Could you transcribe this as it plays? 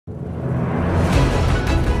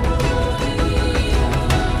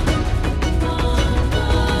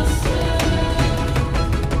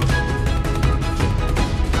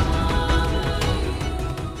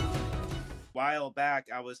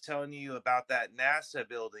back, I was telling you about that NASA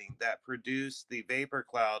building that produced the vapor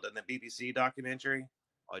cloud in the BBC documentary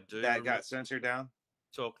I do that remember got censored down.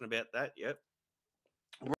 talking about that. Yep.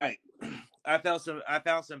 Right. I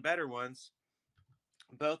found some better ones,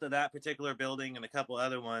 both of that particular building and a couple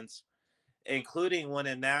other ones, including one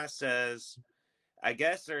in NASA's. I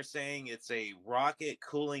guess they're saying it's a rocket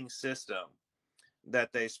cooling system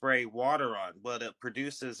that they spray water on, but it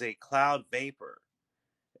produces a cloud vapor,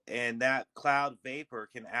 and that cloud vapor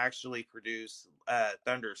can actually produce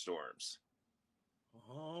thunderstorms.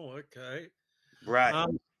 Oh, okay. Right.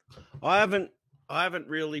 Um, I haven't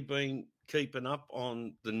really been keeping up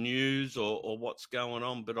on the news or what's going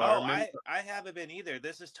on, but I Oh, remember I haven't been either.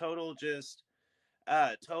 This is total just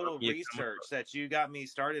total you come research that you got me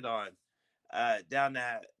started on down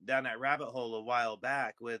that rabbit hole a while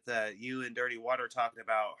back with you and Dirty Water talking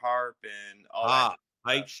about harp and all that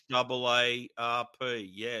good stuff. HAARP.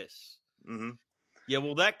 Yes. Hmm. Yeah.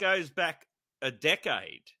 Well, that goes back a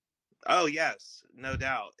decade, Oh yes, no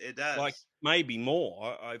doubt it like does. maybe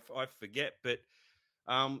more. I forget, but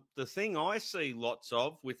the thing I see lots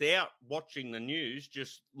of without watching the news,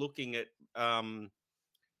 just looking at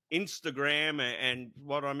Instagram and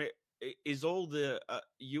what I mean is all the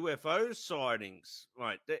UFO sightings.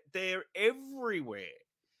 Right, they're everywhere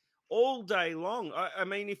all day long. I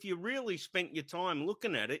mean, if you really spent your time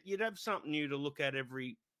looking at it, you'd have something new to look at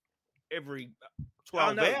every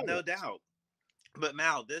Oh 12 no, hours. no doubt. But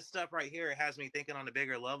Mal, this stuff right here has me thinking on a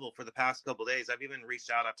bigger level for the past couple of days. I've even reached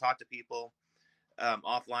out. I've talked to people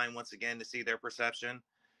offline once again to see their perception,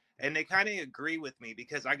 and they kind of agree with me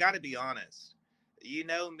because I got to be honest. You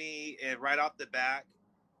know me, and right off the bat,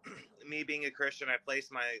 me being a Christian, I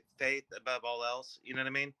place my faith above all else. You know what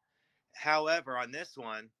I mean? However, on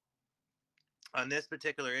this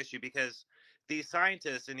particular issue, because these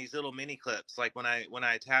scientists in these little mini clips, like when I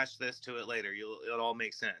attach this to it later, it'll all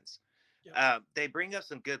make sense. Yep. They bring up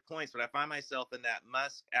some good points, but I find myself in that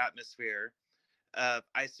Musk atmosphere.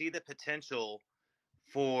 I see the potential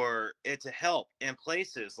for it to help in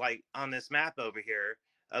places like on this map over here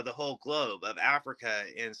of the whole globe of Africa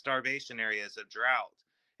in starvation areas of drought.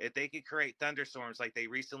 If they could create thunderstorms like they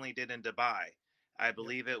recently did in Dubai, I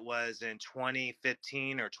Yep. believe it was in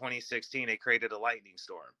 2015 or 2016, they created a lightning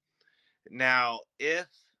storm. Now, if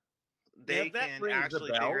Yeah, they that can rings a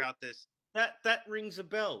actually figure bell. out this, That rings a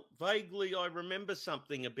bell. Vaguely, I remember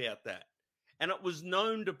something about that. And it was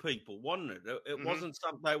known to people, wasn't it? It mhm, wasn't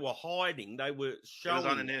something they were hiding. They were it was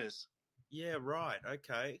on the showing. news. Yeah, right.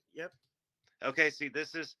 Okay. Yep. Okay, see,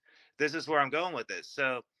 this is where I'm going with this.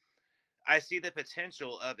 So I see the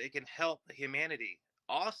potential of it can help humanity.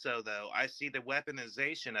 Also, though, I see the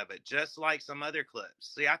weaponization of it, just like some other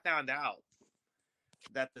clips. See, I found out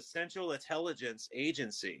that the Central Intelligence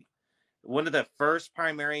Agency, one of the first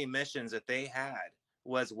primary missions that they had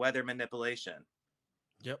was weather manipulation.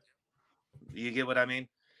 Yep. You get what I mean?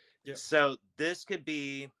 Yep. So this could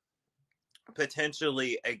be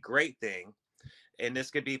potentially a great thing, and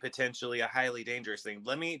this could be potentially a highly dangerous thing.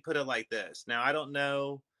 Let me put it like this. Now, I don't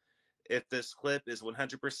know if this clip is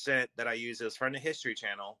 100% that I use as from the History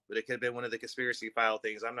Channel, but it could have been one of the conspiracy file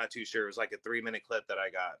things. I'm not too sure. It was like a 3-minute clip that I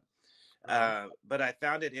got. Right. But I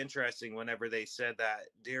found it interesting whenever they said that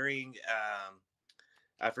during,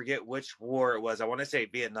 I forget which war it was. I want to say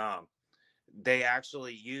Vietnam. They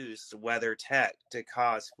actually used weather tech to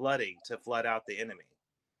cause flooding to flood out the enemy.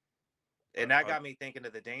 And that I, got me thinking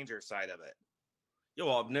of the danger side of it. you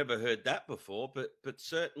know, I've never heard that before, but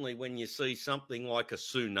certainly when you see something like a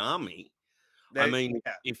tsunami, I They, mean,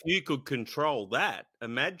 yeah, if you could control that,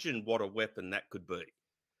 imagine what a weapon that could be.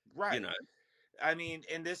 You right. know. I mean,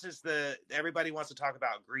 and this is everybody wants to talk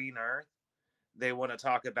about green earth. They want to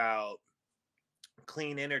talk about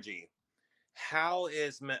clean energy. How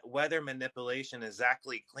is weather manipulation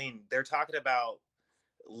exactly clean? They're talking about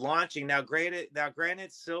launching now. Granted,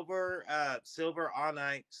 silver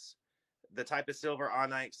onyx, the type of silver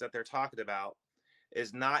onyx that they're talking about,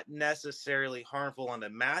 is not necessarily harmful on a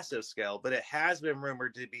massive scale, but it has been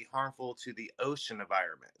rumored to be harmful to the ocean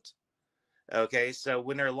environment. Okay, so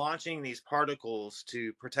when they're launching these particles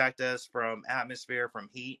to protect us from atmosphere, from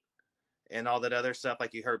heat, and all that other stuff,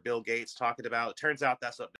 like you heard Bill Gates talking about, it turns out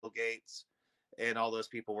that's what Bill Gates and all those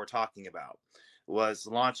people were talking about, was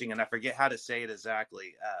launching, and I forget how to say it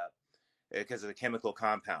exactly because of the chemical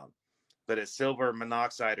compound, but it's silver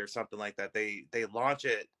monoxide or something like that. They launch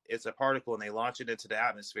it, it's a particle, and they launch it into the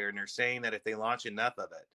atmosphere, and they're saying that if they launch enough of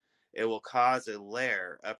it, it will cause a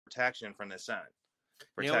layer of protection from the sun,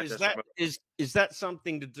 Now, protect is us that from. is that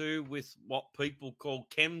something to do with what people call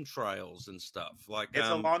chemtrails and stuff? Like, It's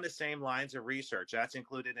along the same lines of research that's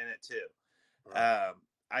included in it too. right,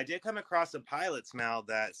 I did come across some pilots, Mal,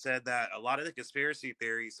 that said that a lot of the conspiracy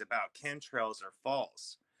theories about chemtrails are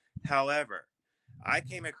false. However, I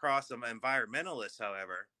came across some environmentalists,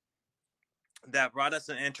 however, that brought us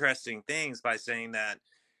some interesting things by saying that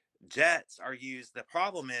jets are used. The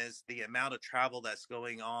problem is the amount of travel that's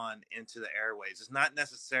going on into the airways. It's not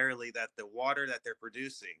necessarily that the water that they're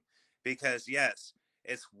producing, because yes,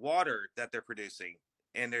 it's water that they're producing,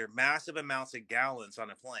 and they're massive amounts of gallons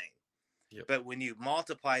on a plane. Yep. But when you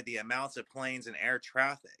multiply the amounts of planes and air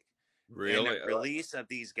traffic and the Really? release of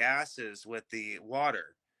these gases with the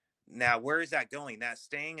water, now where is that going? That's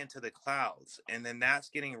staying into the clouds, and then that's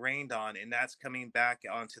getting rained on, and that's coming back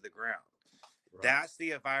onto the ground. Right. That's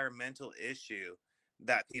the environmental issue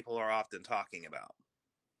that people are often talking about.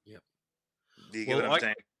 Yep. Do you get what Well, I'm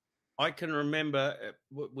saying? I can remember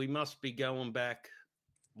we must be going back,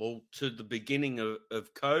 well, to the beginning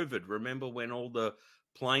of COVID. Remember when all the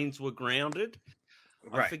planes were grounded?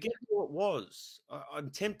 I Right. forget who it was. I'm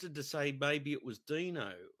tempted to say maybe it was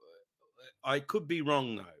Dino. I could be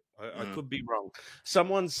wrong, though. I Mm. could be wrong.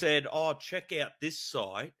 Someone said, oh, check out this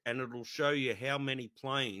site, and it'll show you how many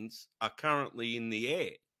planes are currently in the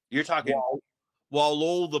air. You're talking. While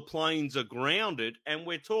all the planes are grounded, and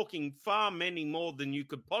we're talking far many more than you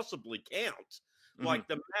could possibly count. Mm-hmm. Like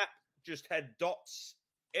the map just had dots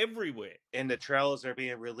everywhere. And the trails are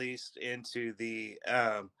being released into the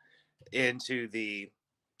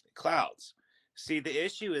clouds. See, the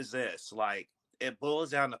issue is this: like, it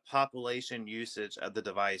boils down to population usage of the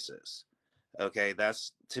devices. Okay,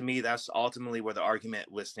 that's, to me, that's ultimately where the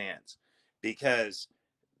argument withstands, because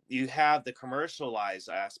you have the commercialized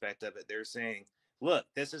aspect of it. They're saying, look,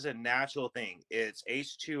 this is a natural thing. It's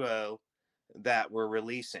H2O that we're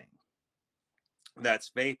releasing.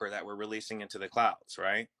 That's vapor that we're releasing into the clouds,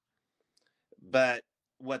 right? But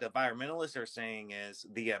what environmentalists are saying is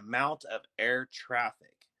the amount of air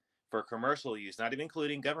traffic for commercial use, not even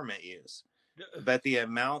including government use, but the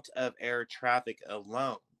amount of air traffic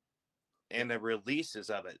alone and the releases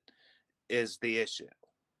of it is the issue.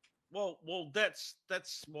 Well, that's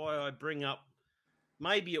why I bring up.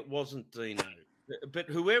 Maybe it wasn't Dino, but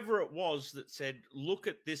whoever it was that said, "Look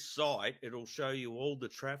at this site; it'll show you all the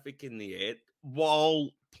traffic in the air."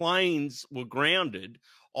 While planes were grounded,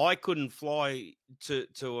 I couldn't fly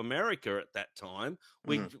to America at that time.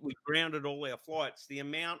 We grounded all our flights. The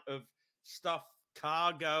amount of stuff,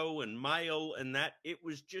 cargo and mail, and that, it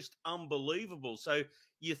was just unbelievable. So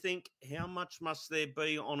you think, how much must there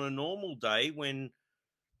be on a normal day when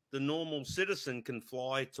the normal citizen can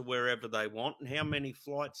fly to wherever they want, and how many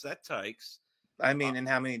flights that takes? I mean, and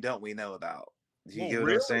how many don't we know about? Do you Well, get what I'm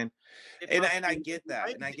really, saying? it And must I be get that,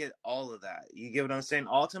 and I amazing. get all of that. You get what I'm saying?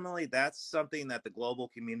 Ultimately, that's something that the global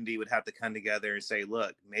community would have to come together and say,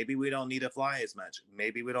 look, maybe we don't need to fly as much.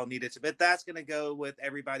 Maybe we don't need it to, but that's going to go with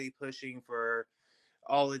everybody pushing for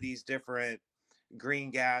all of these different green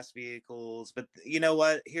gas vehicles. But you know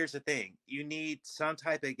what? Here's the thing: you need some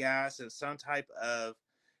type of gas and some type of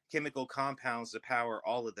chemical compounds to power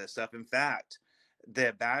all of this stuff. In fact,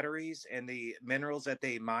 the batteries and the minerals that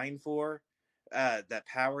they mine for, that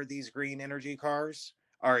power these green energy cars,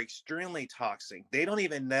 are extremely toxic. They don't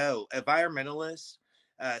even know. Environmentalists,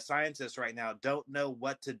 scientists right now don't know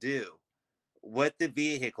what to do with the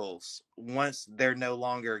vehicles once they're no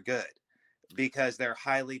longer good, because they're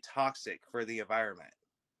highly toxic for the environment.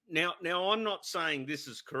 Now, I'm not saying this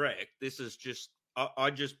is correct. This is just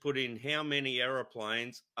I just put in how many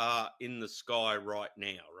aeroplanes are in the sky right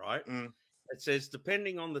now. Right? Mm. It says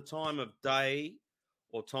depending on the time of day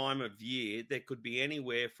or time of year, there could be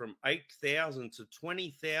anywhere from 8,000 to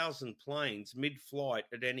 20,000 planes mid-flight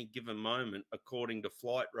at any given moment, according to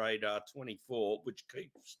Flight Radar 24, which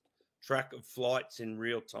keeps track of flights in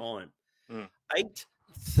real time. Mm.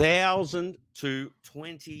 8,000 to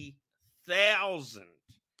 20,000.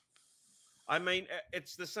 I mean,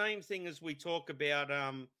 it's the same thing as we talk about.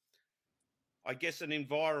 I guess an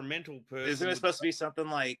environmental person. Isn't it supposed to be something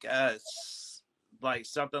like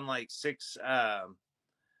something like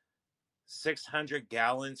 600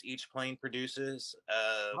 gallons each plane produces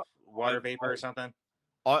of water vapor or something?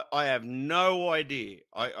 I have no idea.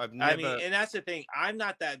 I've never. I mean, and that's the thing. I'm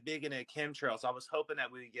not that big into chemtrails. I was hoping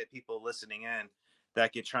that we would get people listening in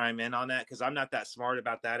that could chime in on that, because I'm not that smart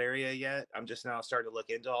about that area yet. I'm just now starting to look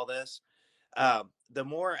into all this. The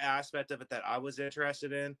more aspect of it that I was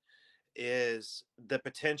interested in is the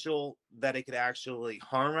potential that it could actually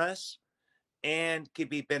harm us and could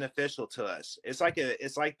be beneficial to us. It's like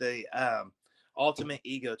the ultimate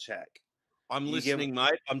ego check. I'm listening,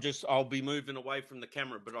 mate. I'll be moving away from the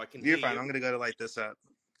camera, but I can You're hear fine. you. I'm gonna go to light this up.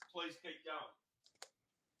 Please keep going.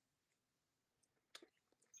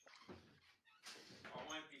 I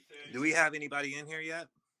won't Do we have anybody in here yet?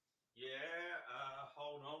 Yeah,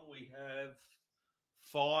 hold on. We have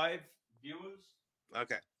 5 viewers.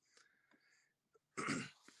 Okay.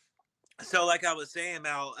 So, like I was saying,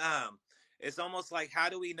 Mal, it's almost like, how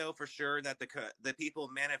do we know for sure that the people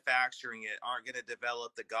manufacturing it aren't going to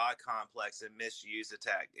develop the God complex and misuse the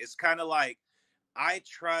tech? It's kind of like, I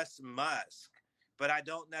trust Musk, but I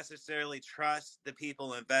don't necessarily trust the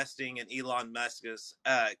people investing in Elon Musk's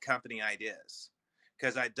company ideas,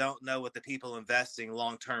 because I don't know what the people investing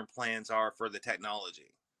long-term plans are for the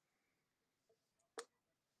technology.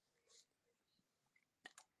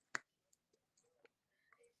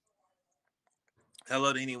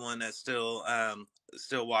 Hello to anyone that's still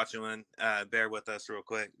watching. Bear with us real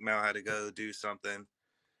quick. Mel had to go do something.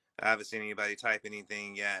 I haven't seen anybody type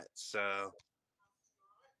anything yet, so,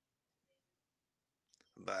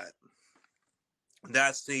 but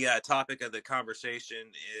that's the topic of the conversation,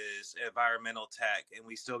 is environmental tech, and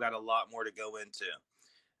we still got a lot more to go into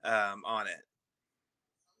on it.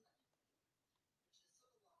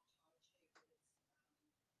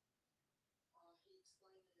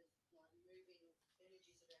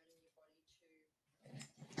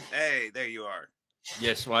 Hey, there you are.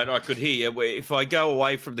 Yes, mate, I could hear you. If I go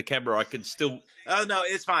away from the camera, I can still... Oh, no,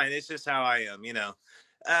 it's fine. It's just how I am, you know.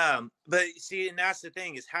 But see, and that's the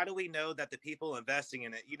thing, is how do we know that the people investing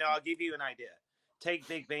in it, I'll give you an idea. Take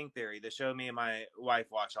Big Bang Theory, the show me and my wife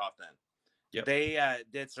watch often. Yep. They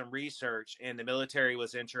did some research, and the military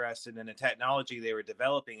was interested in the technology they were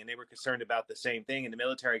developing, and they were concerned about the same thing. And the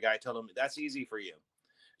military guy told them, that's easy for you.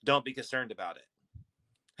 Don't be concerned about it.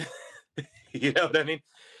 You know what I mean?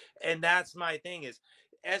 And that's my thing, is,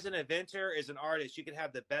 as an inventor, as an artist, you can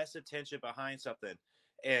have the best intention behind something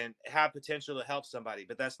and have potential to help somebody,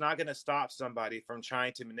 but that's not going to stop somebody from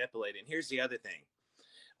trying to manipulate it. And here's the other thing.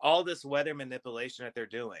 All this weather manipulation that they're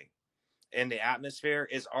doing in the atmosphere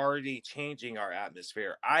is already changing our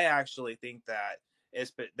atmosphere. I actually think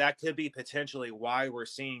that could be potentially why we're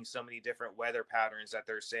seeing so many different weather patterns that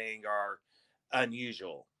they're saying are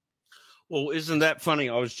unusual. Well, isn't that funny?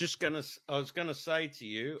 I was gonna say to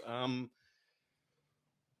you,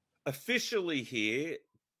 officially here,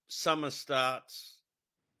 summer starts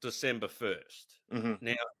December 1st.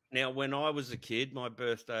 Mm-hmm. Now, when I was a kid, my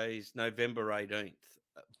birthday is November 18th.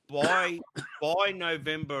 By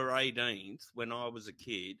November 18th, when I was a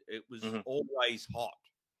kid, it was always hot.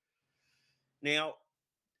 Now,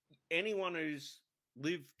 anyone who's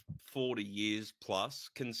lived 40 years plus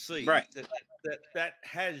can see that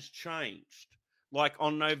has changed. Like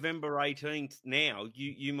on November 18th now,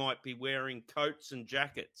 you might be wearing coats and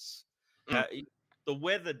jackets. The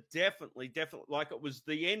weather definitely, like it was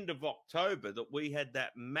the end of October that we had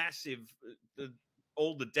that massive,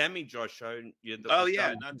 all the damage I showed you. Not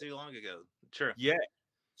too long ago. Sure. Yeah.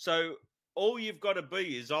 So all you've got to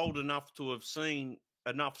be is old enough to have seen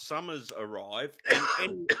enough summers arrive,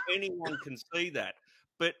 and anyone can see that.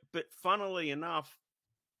 But funnily enough,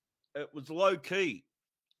 it was Low Key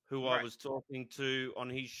who I was talking to on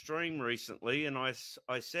his stream recently, and I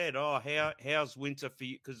said, "Oh, how's winter for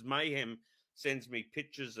you?" Because Mayhem sends me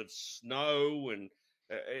pictures of snow and.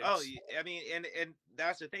 I mean, and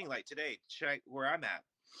that's the thing. Like today, check where I'm at.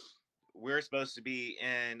 We're supposed to be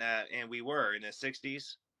in, and we were in the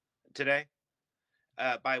 60s today.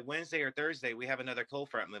 By Wednesday or Thursday, we have another cold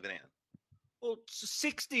front moving in. Well,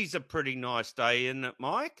 60's a pretty nice day, isn't it,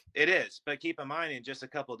 Mike? It is, but keep in mind, in just a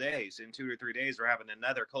couple of days, in 2 or 3 days, we're having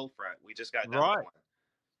another cold front. We just got done with one.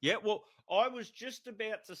 Yeah, well, I was just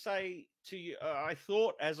about to say to you, I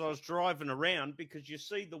thought as I was driving around, because you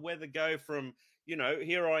see the weather go from,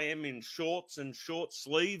 here I am in shorts and short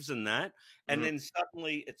sleeves and that, and then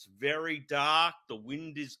suddenly it's very dark, the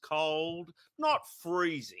wind is cold, not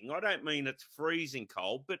freezing. I don't mean it's freezing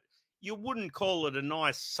cold, but you wouldn't call it a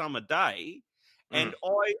nice summer day. And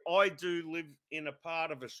I do live in a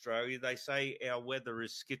part of Australia, they say our weather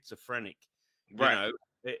is schizophrenic. Right.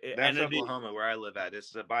 That's Oklahoma, where I live at.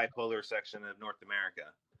 It's the bipolar section of North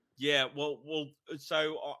America. Yeah, well,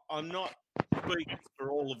 so I'm not speaking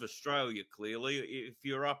for all of Australia, clearly. If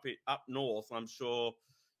you're up north, I'm sure,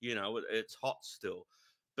 it's hot still.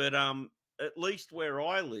 But at least where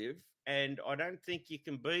I live, and I don't think you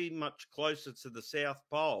can be much closer to the South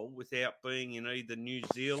Pole without being in either New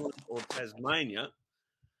Zealand or Tasmania.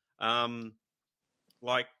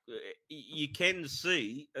 Like you can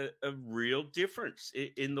see a real difference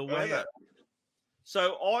in the weather. Yeah.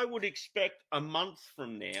 So I would expect a month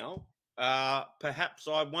from now, perhaps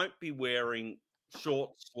I won't be wearing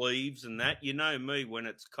short sleeves and that. You know me, when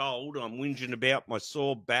it's cold, I'm whinging about my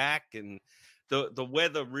sore back, and the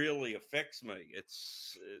weather really affects me.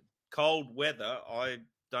 It's cold weather.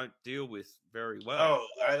 don't deal with very well.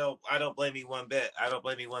 Oh, I don't blame you one bit. I don't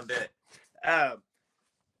blame you one bit. Um,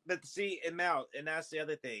 but see, and now, and that's the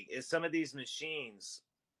other thing is some of these machines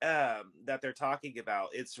that they're talking about.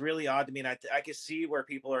 It's really odd to me, and I can see where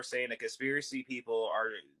people are saying the conspiracy people are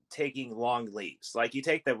taking long leaps. Like you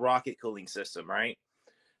take the rocket cooling system, right?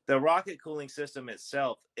 The rocket cooling system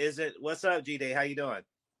itself isn't. What's up, G Day? How you doing?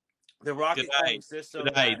 The rocket G'day. cooling system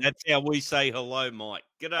G'day. that. That's how we say hello, Mike.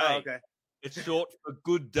 Oh, G'day. okay. It's short for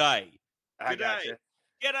good day. I G'day. gotcha.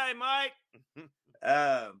 G'day, mate.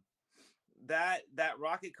 Um, that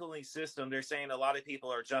rocket cooling system, they're saying a lot of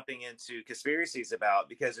people are jumping into conspiracies about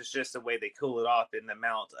because it's just the way they cool it off and the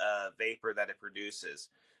amount of vapor that it produces.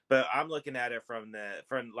 But I'm looking at it from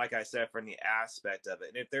like I said, from the aspect of it.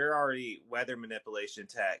 And if they're already weather manipulation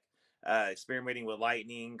tech, experimenting with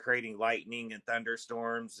lightning, creating lightning and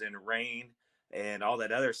thunderstorms and rain and all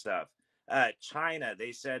that other stuff. China,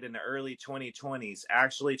 they said in the early 2020s,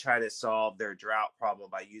 actually tried to solve their drought problem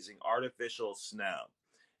by using artificial snow.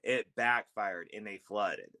 It backfired and they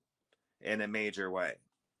flooded in a major way.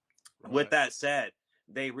 With Right. that said,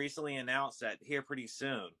 they recently announced that here pretty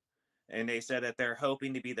soon, and they said that they're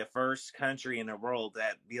hoping to be the first country in the world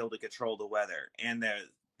that be able to control the weather. And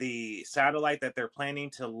the satellite that they're planning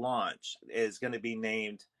to launch is going to be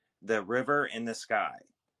named the River in the Sky.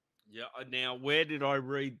 Yeah. Now, where did I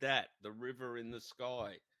read that? The river in the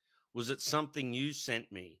sky. Was it something you sent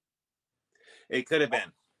me? It could have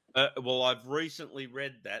been. Well, I've recently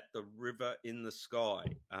read that, the river in the sky.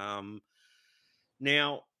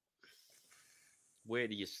 Now, where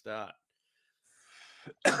do you start?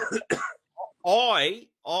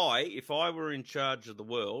 If I were in charge of the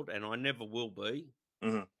world, and I never will be,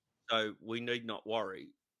 Mm-hmm. so we need not worry,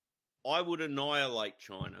 I would annihilate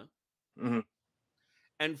China. Mm-hmm.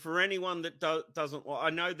 And for anyone that doesn't, I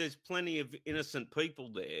know there's plenty of innocent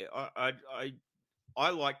people there. I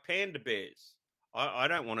like panda bears. I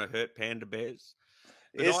don't want to hurt panda bears.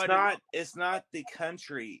 But It's not the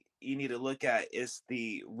country you need to look at, it's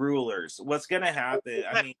the rulers. What's going to happen?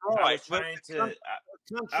 I That's mean, I right. was trying to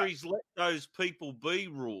Countries let those people be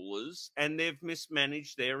rulers, and they've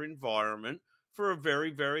mismanaged their environment for a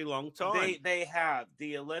very, very long time. they have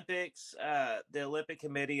the Olympic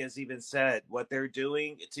committee has even said what they're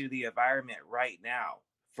doing to the environment right now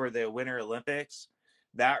for the Winter Olympics.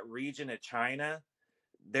 That region of China,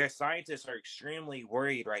 their scientists are extremely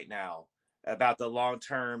worried right now about the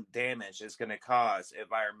long-term damage it's going to cause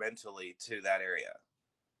environmentally to that area.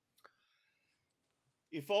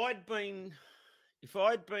 If I'd been, if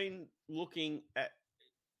I'd been looking at,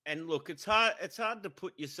 and look, it's hard to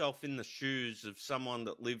put yourself in the shoes of someone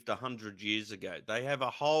that lived 100 years ago. They have a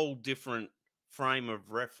whole different frame of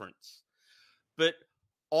reference. But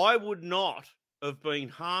I would not have been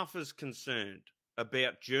half as concerned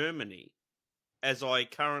about Germany as I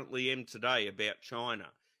currently am today about China.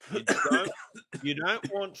 You don't, you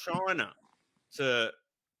don't want China to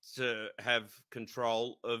have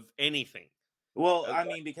control of anything. Well, I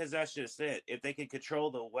Okay? mean, because that's just it. If they can control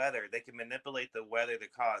the weather, they can manipulate the weather to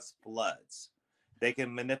cause floods. They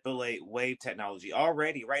can manipulate wave technology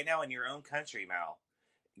already right now in your own country, Mal.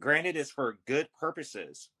 Granted, it's for good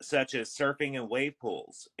purposes, such as surfing and wave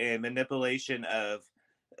pools and manipulation of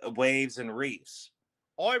waves and reefs.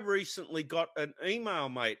 I recently got an email,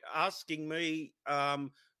 mate, asking me,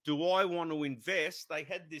 do I want to invest? They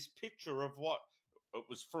had this picture of what it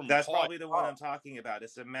was from That's high probably the one up. I'm talking about.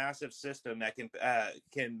 It's a massive system that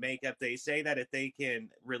can make up. They say that if they can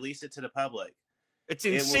release it to the public, It's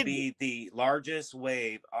in it will Sydney. be the largest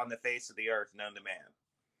wave on the face of the earth known to man.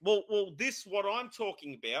 Well, this what I'm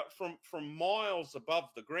talking about from miles above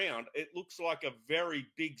the ground. It looks like a very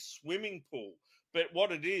big swimming pool, but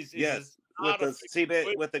what it is Yes, it's with the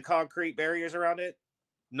artificial. seabed, with the concrete barriers around it.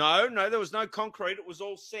 No, there was no concrete. It was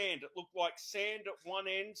all sand. It looked like sand at one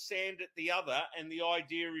end, sand at the other, and the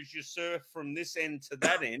idea is you surf from this end to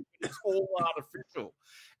that end. It's all artificial,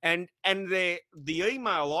 and the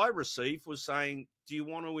email I received was saying, "Do you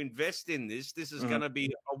want to invest in this? This is Mm-hmm. going to be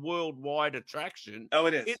a worldwide attraction." Oh,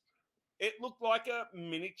 it It is. it looked like a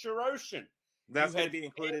miniature ocean. That's You going to had be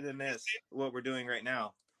included in this. What we're doing right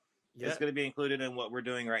now. yeah. It's going to be included in what we're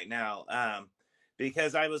doing right now.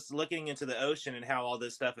 Because I was looking into the ocean and how all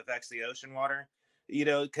this stuff affects the ocean water. You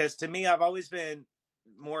know, because to me, I've always been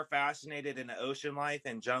more fascinated in the ocean life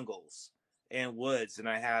and jungles and woods than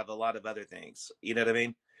I have a lot of other things. You know what I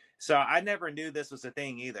mean? So I never knew this was a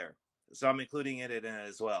thing either. So I'm including it in it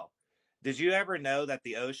as well. Did you ever know that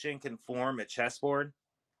the ocean can form a chessboard?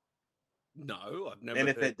 No, I've And never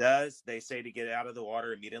if heard. it does, they say to get out of the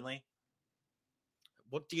water immediately.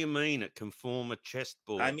 What do you mean it can form a I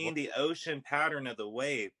chessboard? mean the ocean pattern of the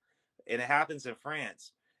wave, and it happens in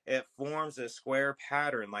France. It forms a square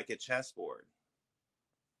pattern like a chessboard.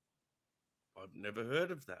 I've never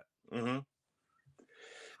heard of that. Mm-hmm.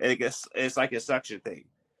 It's like a suction thing.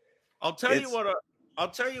 I'll tell you It's what. I'll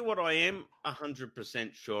tell you what I am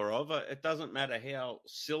 100% sure of. It doesn't matter how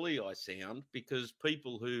silly I sound, because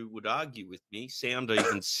people who would argue with me sound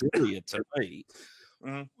even sillier to me.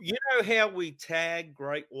 mm-hmm. You know how we tag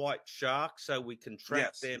great white sharks so we can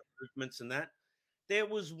track Yes. their movements and that? There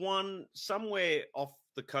was one somewhere off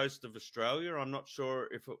the coast of Australia. I'm not sure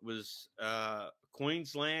if it was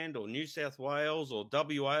Queensland or New South Wales or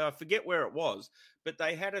WA. I forget where it was, but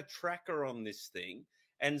they had a tracker on this thing,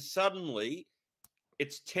 and suddenly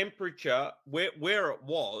its temperature, where it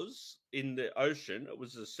was in the ocean, it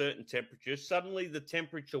was a certain temperature. Suddenly the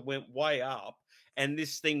temperature went way up, and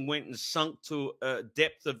this thing went and sunk to a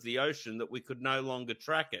depth of the ocean that we could no longer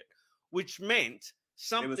track it, which meant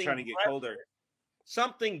It was trying to get colder.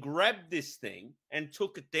 something grabbed this thing and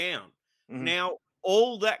took it down. Mm-hmm. Now,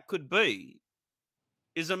 all that could be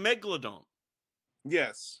is a megalodon.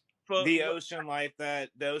 Yes. The ocean life that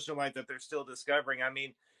they're still discovering. I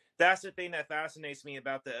mean, that's the thing that fascinates me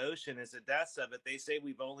about the ocean is the depths of it. They say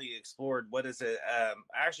we've only explored, what is it? I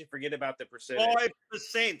actually forget about the percentage.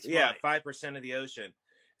 5%. Yeah, 5% of the ocean.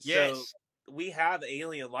 Yes. So we have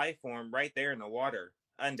alien life form right there in the water,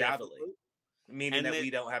 undoubtedly. Definitely. Meaning that we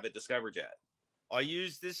don't have it discovered yet. I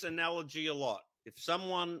use this analogy a lot. If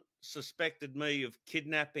someone suspected me of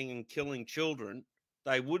kidnapping and killing children,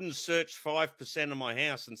 they wouldn't search 5% of my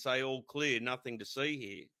house and say all clear, nothing to see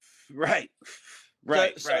here. Right.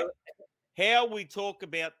 Right. So how we talk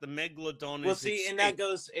about the megalodon is see, and that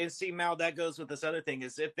goes, and see, Mal, that goes with this other thing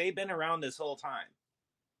is if they've been around this whole time,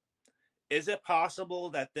 is it possible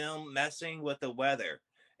that them messing with the weather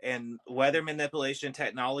and weather manipulation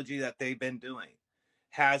technology that they've been doing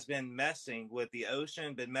has been messing with the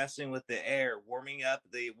ocean, been messing with the air, warming up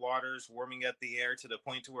the waters, warming up the air to the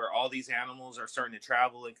point to where all these animals are starting to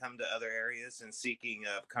travel and come to other areas and seeking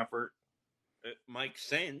comfort? It makes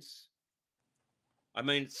sense. I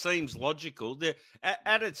mean, it seems logical.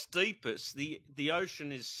 At its deepest, the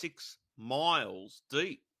ocean is 6 miles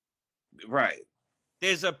deep. Right.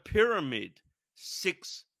 There's a pyramid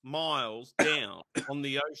 6 miles down on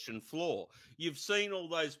the ocean floor. You've seen all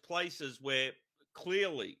those places where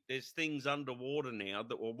clearly there's things underwater now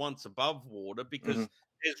that were once above water because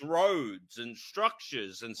there's roads and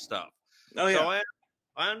structures and stuff. Oh, yeah. So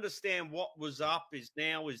I understand what was up is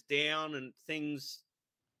now is down and things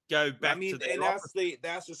go back to the and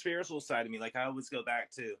that's the spiritual side of me. Like I always go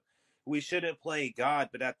back to, we shouldn't play God,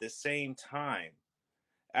 but at the same time,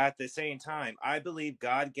 I believe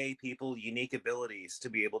God gave people unique abilities to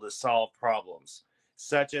be able to solve problems,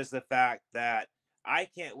 such as the fact that I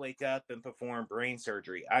can't wake up and perform brain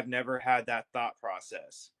surgery. I've never had that thought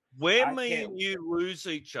process. Where me and you lose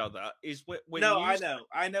each other is when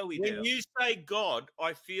I know we do. When you say God,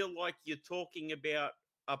 I feel like you're talking about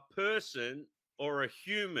a person or a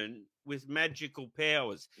human with magical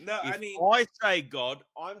powers. No, if I mean, I say God,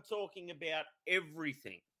 I'm talking about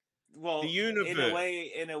everything. Well, the universe.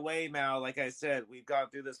 In a way, Mal, like I said, we've gone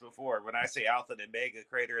through this before. When I say Alpha and Omega,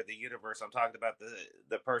 creator of the universe, I'm talking about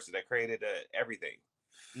the person that created everything.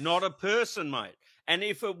 Not a person, mate. And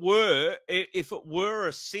if it were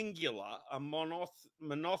a singular, a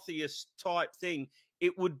monotheist type thing,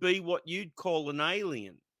 it would be what you'd call an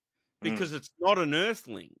alien, because it's not an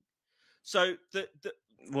earthling. So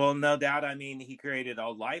well, no doubt. I mean, he created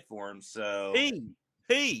all life forms. So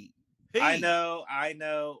he. I know.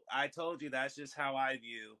 I told you that's just how I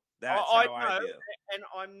view. That's how I view. And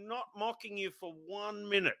I'm not mocking you for 1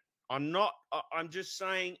 minute. I'm not. I'm just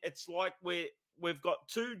saying it's like we've got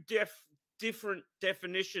two different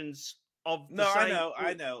definitions of the same.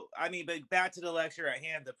 I know. I mean, but back to the lecture at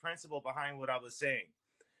hand. The principle behind what I was saying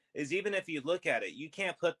is, even if you look at it, you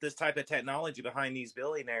can't put this type of technology behind these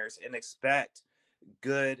billionaires and expect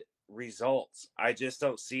good results. I just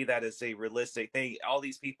don't see that as a realistic thing. All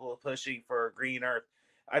these people pushing for green earth.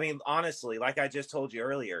 I mean, honestly, like I just told you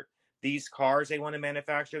earlier, these cars they want to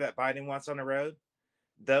manufacture that Biden wants on the road,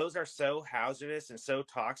 those are so hazardous and so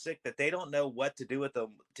toxic that they don't know what to do with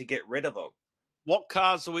them to get rid of them. What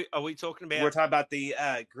cars are we talking about? We're talking about the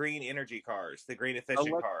green energy cars, the green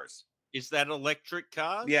efficient cars. Is that electric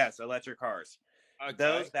cars? Yes, electric cars. Okay.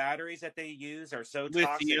 Those batteries that they use are so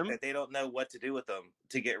toxic that they don't know what to do with them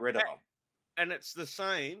to get rid of them. And it's the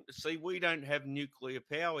same. See, we don't have nuclear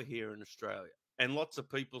power here in Australia. And lots of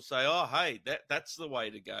people say, oh, hey, that's the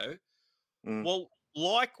way to go. Well,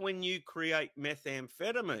 like when you create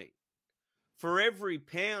methamphetamine, for every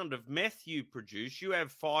pound of meth you produce, you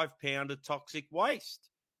have 5 pounds of toxic waste.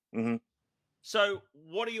 So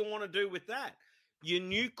what do you want to do with that? your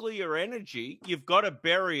nuclear energy, you've got to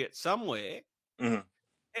bury it somewhere. Mhm.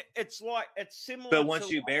 It's similar But to, once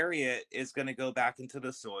you bury it, it's going to go back into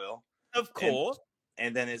the soil, of and course,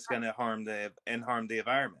 then it's going to harm the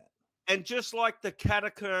environment. and just like the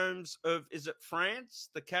catacombs of, is it France?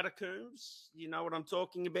 The catacombs, you know what I'm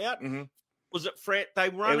talking about? Hmm. Was it France? They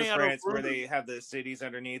It run was out of France where room. they have the cities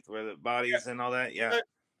underneath, where the bodies and all that. Yeah.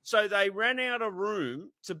 So they ran out of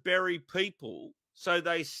room to bury people. So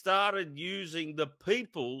they started using the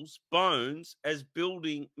people's bones as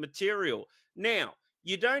building material. Now,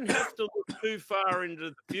 you don't have to look too far into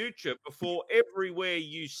the future before everywhere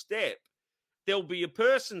you step, there'll be a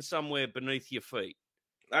person somewhere beneath your feet.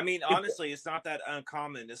 I mean, If, honestly, it's not that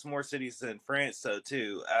uncommon. It's more cities than France, though,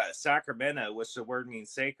 too. Sacramento, which the word means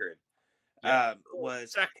sacred, yeah,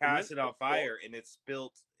 was Sacrament, casted on fire, and it's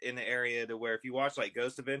built in the area to where if you watch like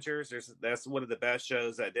Ghost Adventures, that's one of the best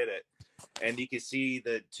shows that did it, and you can see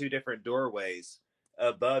the two different doorways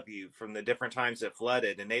above you from the different times it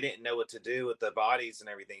flooded, and they didn't know what to do with the bodies and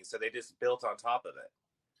everything, so they just built on top of it.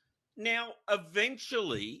 now,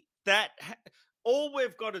 eventually, all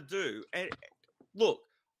we've got to do, and look,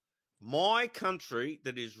 my country,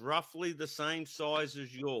 that is roughly the same size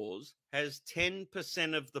as yours, has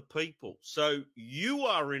 10% of the people. So you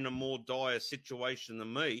are in a more dire situation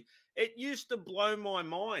than me. It used to blow my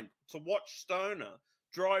mind to watch Stoner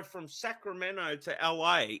drive from Sacramento to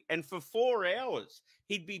LA, and for 4 hours,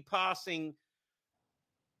 he'd be passing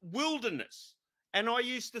wilderness. And I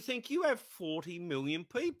used to think, you have 40 million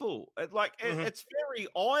people. Hmm. It's very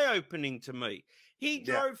eye opening to me. He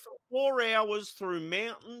Yeah. drove for 4 hours through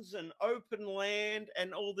mountains and open land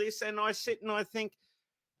and all this. And I sit and I think,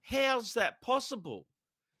 how's that possible?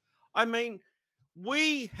 I mean,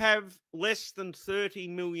 we have less than 30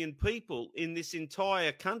 million people in this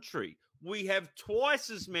entire country. We have twice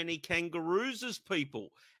as many kangaroos as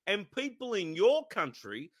people. And people in your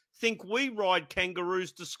country think we ride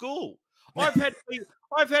kangaroos to school. I've had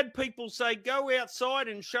I've had people say, "Go outside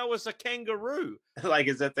and show us a kangaroo," Like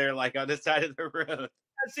as if they're like on the side of the road.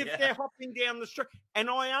 as if Yeah. they're hopping down the street. And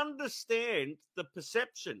I understand the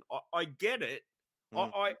perception. I get it.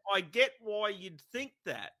 Mm. I get why you'd think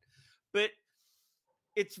that, but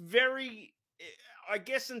it's very, I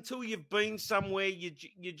guess until you've been somewhere, you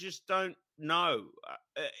just don't know.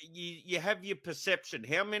 You have your perception.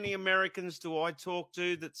 How many Americans do I talk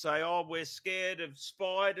to that say, "Oh, we're scared of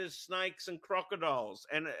spiders, snakes, and crocodiles"?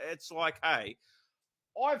 And it's like, hey,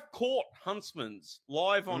 I've caught huntsmen's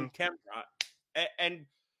live on Mm. camera and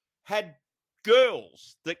had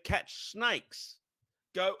girls that catch snakes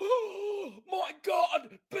go, "Oh my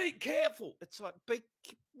God, be careful!" It's like, be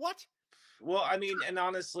what? Well, I mean, and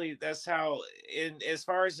honestly, that's how. In as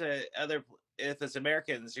far as other, if it's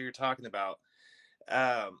Americans you're talking about,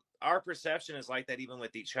 our perception is like that even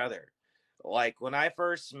with each other. Like when I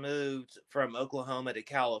first moved from Oklahoma to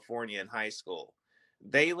California in high school,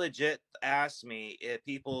 they legit asked me if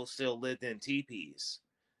people still lived in teepees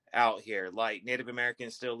out here, like Native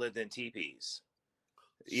Americans still lived in teepees.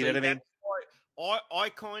 You know See, what I that's mean? why I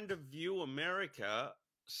kind of view America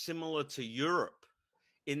similar to Europe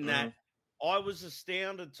in that Hmm. I was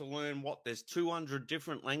astounded to learn what there's 200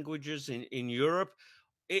 different languages in Europe.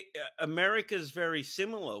 America's very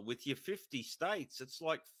similar with your 50 states. It's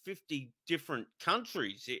like 50 different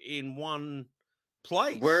countries in one We're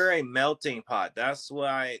place. a melting pot. That's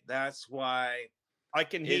why. That's why I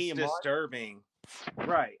can hear it's you, Mike. disturbing.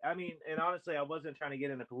 Right. I mean, and honestly, I wasn't trying to get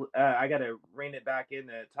into. I got to rein it back in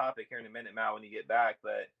the topic here in a minute, Mal, when you get back.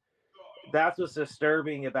 But that's what's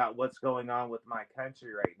disturbing about what's going on with my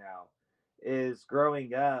country right now. Is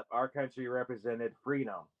growing up, our country represented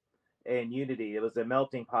freedom and unity. It was a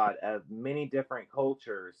melting pot of many different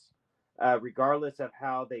cultures, regardless of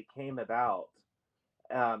how they came about.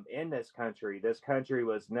 In this country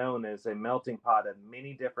was known as a melting pot of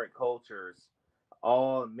many different cultures,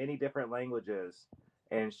 all many different languages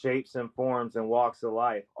and shapes and forms and walks of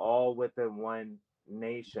life, all within one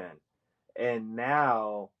nation. And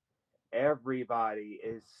now everybody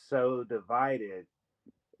is so divided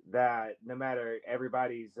that no matter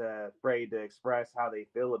everybody's afraid to express how they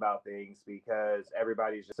feel about things because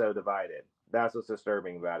everybody's just so divided. That's what's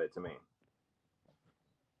disturbing about it to me.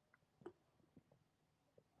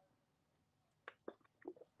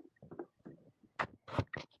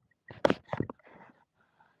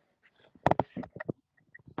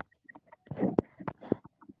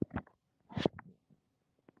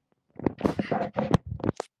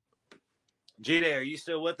 G-Day, are you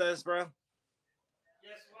still with us, bro? Yes,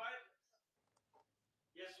 mate.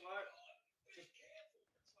 Yes,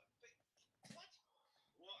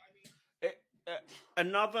 mate.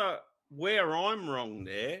 Another where I'm wrong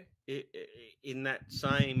there in that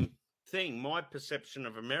same thing. My perception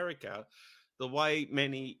of America, the way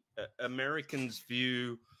many Americans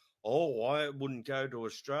view, oh, I wouldn't go to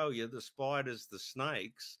Australia, the spiders, the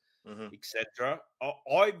snakes, Hmm. etc.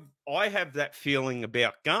 I have that feeling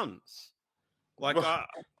about guns. Like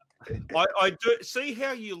I do see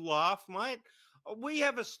how you laugh, mate. We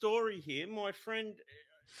have a story here. My friend,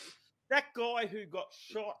 that guy who got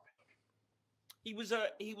shot, he was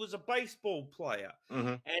a baseball player,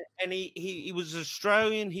 Hmm. and he was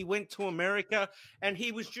Australian. He went to America, and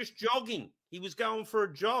he was just jogging. He was going for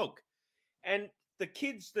a jog, and the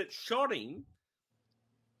kids that shot him,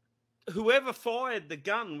 whoever fired the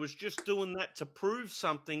gun, was just doing that to prove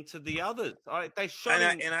something to the others. They shot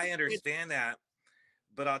him. And I understand that,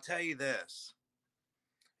 but I'll tell you this: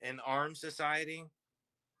 an armed society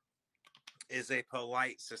is a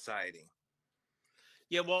polite society.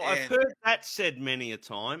 Yeah, well, I've And heard that said many a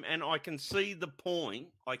time, and I can see the point.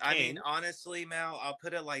 I I mean, can. honestly, Mel, I'll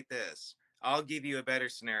put it like this. I'll give you a better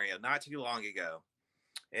scenario. Not too long ago,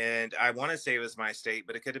 and I want to say it was my state,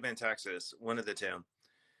 but it could have been Texas, one of the two.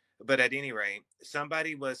 But at any rate,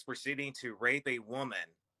 somebody was proceeding to rape a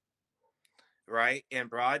woman, right, in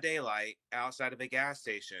broad daylight outside of a gas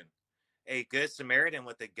station. A good Samaritan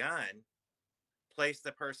with a gun placed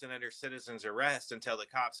the person under citizen's arrest until the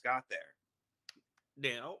cops got there.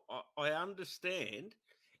 Now, I understand,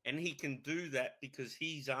 and he can do that because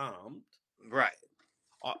he's armed. Right.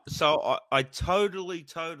 So I totally,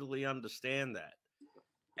 totally understand that.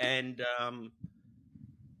 And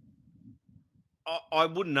I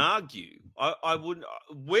wouldn't argue. I wouldn't.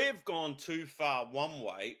 We've gone too far one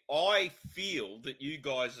way. I feel that you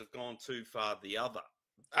guys have gone too far the other.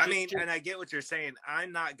 I mean, and I get what you're saying.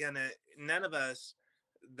 I'm not gonna. None of us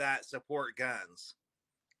that support guns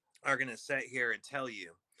are gonna sit here and tell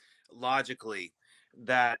you logically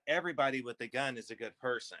that everybody with a gun is a good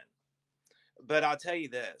person. But I'll tell you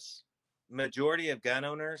this: majority of gun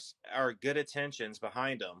owners are good intentions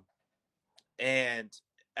behind them, and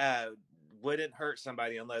uh, wouldn't hurt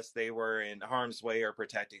somebody unless they were in harm's way or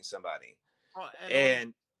protecting somebody. and I'm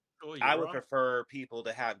And sure I you're would right. prefer people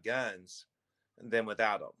to have guns than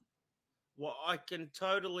without them. Well, I can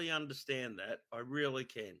totally understand that. I really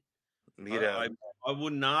can. You I know, I, I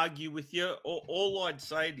wouldn't argue with you. All I'd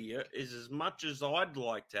say to you is, as much as I'd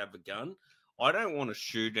like to have a gun, I don't want to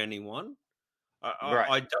shoot anyone. I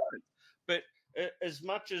right? don't. But as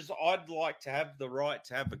much as I'd like to have the right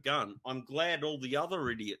to have a gun, I'm glad all the other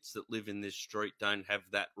idiots that live in this street don't have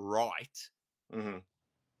that right. Hmm.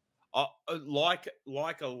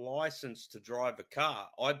 Like a license to drive a car,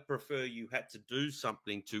 I'd prefer you had to do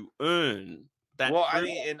something to earn that Well, I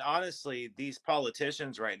privilege. mean, and honestly, these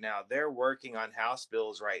politicians right now, they're working on House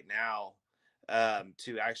bills right now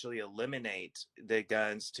to actually eliminate the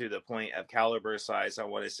guns to the point of caliber size. I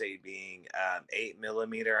want to say being 8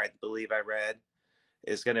 millimeter. I believe I read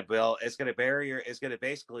is going to build. It's going to barrier. It's going to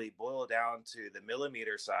basically boil down to the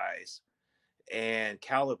millimeter size and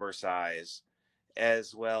caliber size,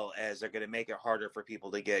 as well as they're going to make it harder for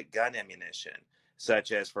people to get gun ammunition,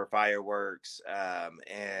 such as for fireworks,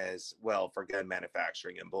 as well for gun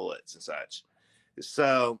manufacturing and bullets and such.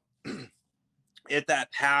 So, if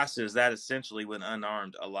that passes, that essentially would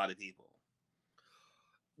unarmed a lot of people.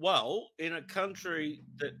 Well, in a country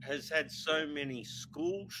that has had so many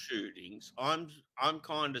school shootings, I'm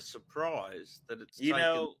kind of surprised that it's You taken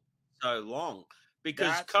know, so long,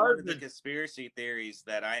 because that's one of the COVID. conspiracy theories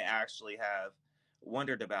that I actually have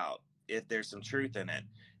wondered about if there's some truth in it.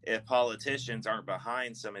 If politicians aren't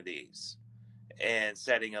behind some of these and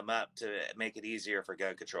setting them up to make it easier for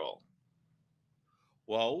gun control.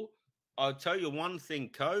 Well, I'll tell you one thing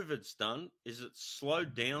COVID's done is it's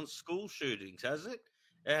slowed down school shootings, has it?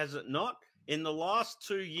 Has it not? In the last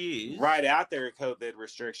 2 years, Right after COVID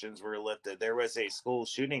restrictions were lifted, there was a school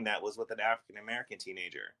shooting that was with an African American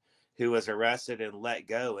teenager who was arrested and let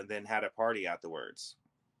go and then had a party afterwards.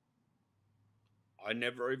 I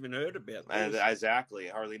never even heard about this. Exactly.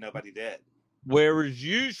 Hardly nobody did. Whereas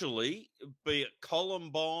usually, be it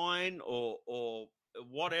Columbine or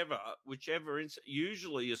whatever,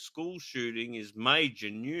 usually a school shooting is major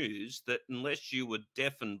news that unless you were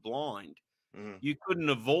deaf and blind, Mm-hmm. you couldn't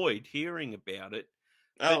avoid hearing about it.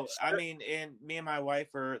 But Oh, I mean, and me and my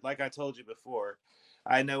wife are, like I told you before,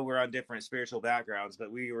 I know we're on different spiritual backgrounds,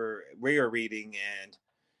 but we were reading, and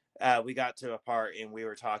we got to a part and we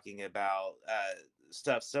were talking about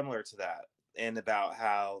stuff similar to that, and about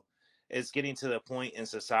how it's getting to the point in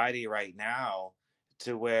society right now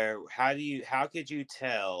to where how could you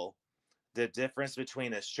tell the difference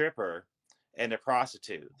between a stripper and a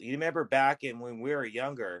prostitute? You remember back in when we were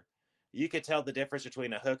younger, you could tell the difference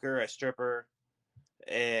between a hooker, a stripper,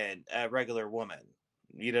 and a regular woman.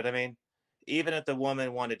 You know what I mean? Even if the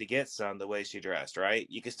woman wanted to get some the way she dressed, right?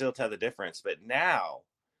 You can still tell the difference. But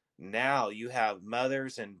now you have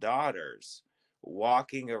mothers and daughters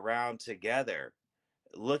walking around together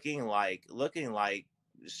looking like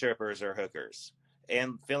strippers or hookers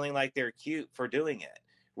and feeling like they're cute for doing it.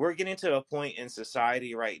 We're getting to a point in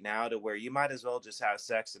society right now to where you might as well just have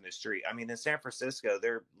sex in the street. I mean, in San Francisco,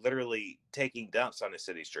 they're literally taking dumps on the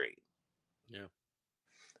city street. Yeah.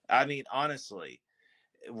 I mean, honestly,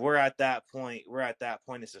 we're at that point. We're at that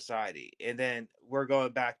point in society, and then we're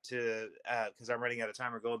going back to because I'm running out of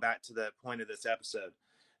time. We're going back to the point of this episode.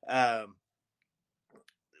 Um,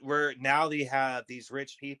 we're now we have these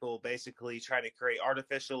rich people basically trying to create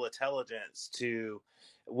artificial intelligence to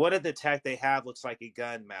what of the tech they have looks like a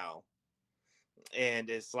gun mount, and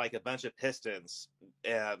it's like a bunch of pistons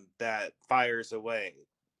that fires away,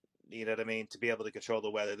 you know what I mean, to be able to control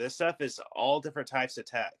the weather. This stuff is all different types of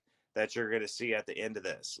tech that you're going to see at the end of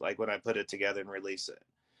this, like when I put it together and release it.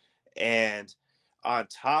 And on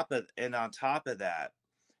top of that,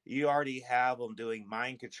 you already have them doing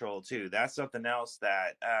mind control too. That's something else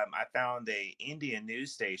that I found a Indian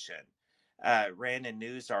news station ran a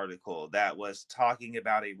news article that was talking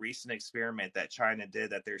about a recent experiment that China did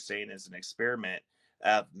that they're saying is an experiment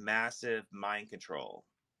of massive mind control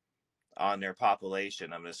on their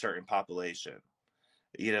population, on a certain population.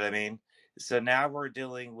 You know what I mean? So now we're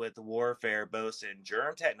dealing with warfare both in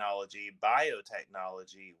germ technology,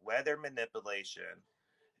 biotechnology, weather manipulation,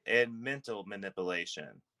 and mental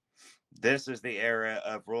manipulation. This is the era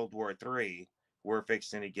of World War III we're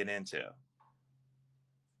fixing to get into.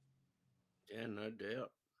 Yeah, no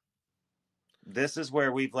doubt. This is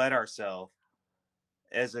where we've let ourselves,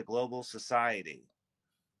 as a global society,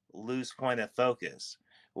 lose point of focus.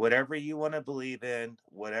 Whatever you want to believe in,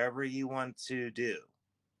 whatever you want to do,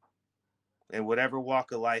 in whatever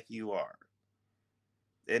walk of life you are,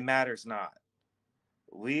 it matters not.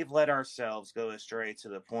 We've let ourselves go astray to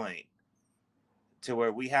the point to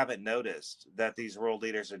where we haven't noticed that these world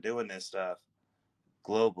leaders are doing this stuff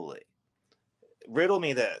globally. Riddle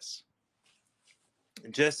me this,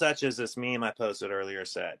 just such as this meme I posted earlier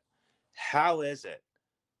said. How is it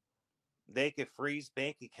they could freeze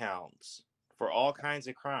bank accounts for all kinds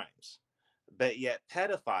of crimes, but yet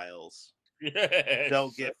pedophiles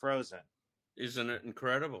don't Yes. get frozen? Isn't it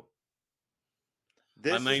incredible?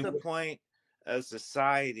 I This is mean, the point of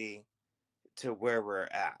society to where we're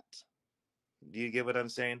at. Do you get what I'm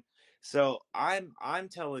saying? So I'm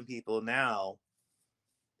telling people now,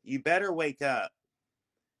 you better wake up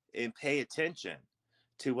and pay attention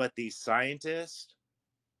to what these scientists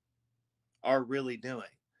are really doing.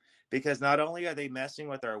 Because not only are they messing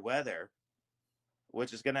with our weather,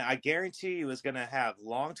 which is going to, I guarantee you, is going to have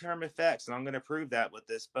long term effects. And I'm going to prove that with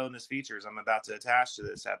this bonus features I'm about to attach to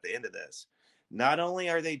this at the end of this. Not only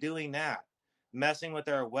are they doing that, messing with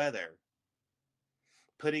our weather,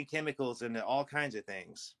 putting chemicals into all kinds of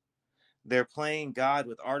things, they're playing God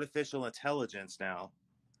with artificial intelligence now.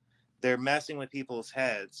 They're messing with people's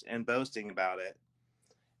heads and boasting about it.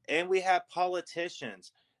 And we have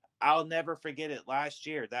politicians. I'll never forget it last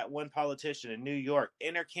year. That one politician in New York,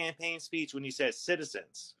 in her campaign speech, when he said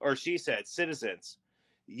citizens, or she said, citizens,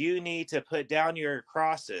 you need to put down your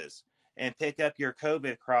crosses and pick up your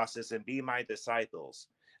COVID crosses and be my disciples.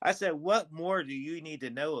 I said, what more do you need to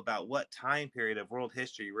know about what time period of world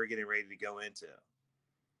history we're getting ready to go into?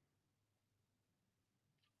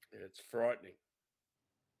 it's frightening.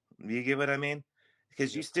 You get what I mean?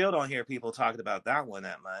 Because you Yep. still don't hear people talking about that one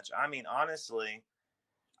that much. I mean, honestly,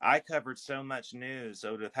 I covered so much news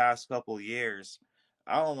over the past couple years.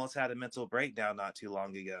 I almost had a mental breakdown not too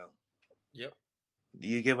long ago. Yep. Do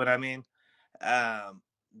you get what I mean?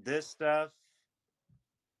 This stuff,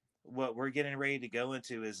 what we're getting ready to go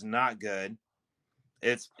into, is not good.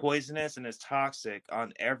 It's poisonous and it's toxic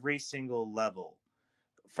on every single level,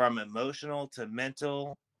 from emotional to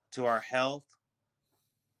mental to our health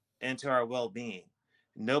and to our well being.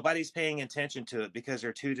 Nobody's paying attention to it because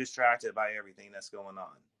they're too distracted by everything that's going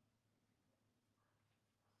on.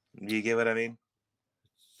 Do you get what I mean?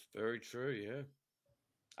 It's very true. Yeah.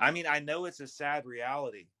 I mean, I know it's a sad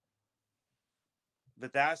reality,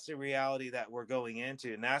 but that's the reality that we're going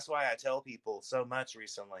into, and that's why I tell people so much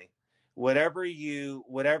recently, whatever you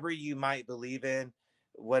might believe in,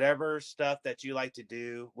 whatever stuff that you like to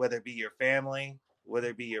do, whether it be your family, whether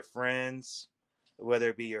it be your friends, whether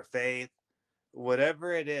it be your faith,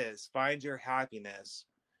 whatever it is, find your happiness.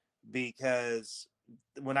 Because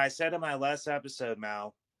when I said in my last episode,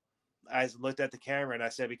 Mal, I looked at the camera and I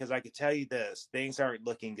said, because I could tell you this, things aren't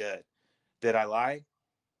looking good. Did I lie?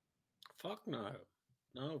 Fuck no.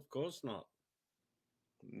 No, of course not.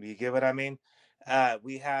 You get what I mean?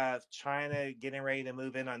 We have China getting ready to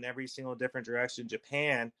move in on every single different direction.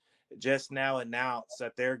 Japan just now announced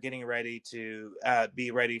that they're getting ready to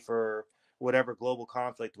be ready for whatever global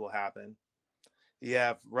conflict will happen. You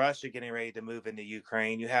have Russia getting ready to move into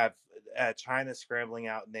Ukraine. You have China scrambling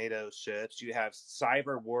out NATO ships. You have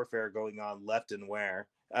cyber warfare going on left and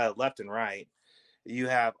right. You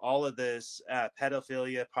have all of this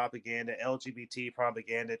pedophilia propaganda, LGBT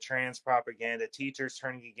propaganda, trans propaganda, teachers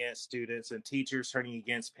turning against students and teachers turning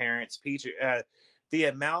against parents. The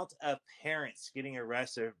amount of parents getting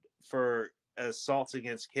arrested for assaults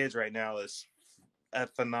against kids right now is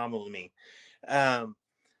phenomenal to me. Um,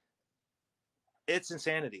 it's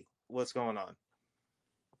insanity what's going on.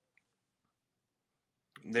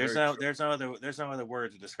 Very true. There's no other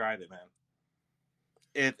word to describe it, man.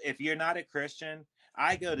 If you're not a Christian,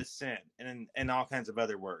 I go to sin and all kinds of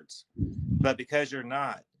other words. But because you're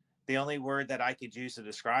not, the only word that I could use to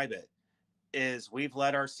describe it is we've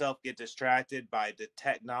let ourselves get distracted by the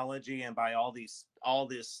technology and by all these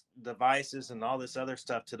devices and all this other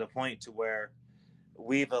stuff to the point to where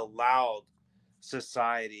we've allowed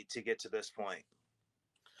society to get to this point.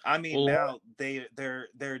 I mean, Well, now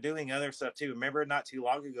they're doing other stuff too. Remember, not too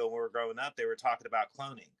long ago when we were growing up, they were talking about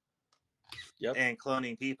cloning yep. and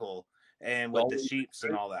cloning people and with the Dolly, sheeps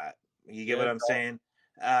and all that. You get what yeah, I'm saying?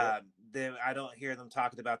 yep. I don't hear them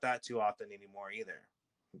talking about that too often anymore either.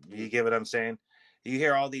 You Mm. get what I'm saying? You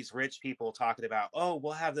hear all these rich people talking about, oh,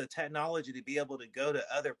 we'll have the technology to be able to go to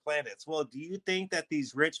other planets. Well, do you think that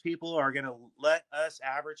these rich people are going to let us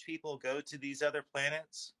average people go to these other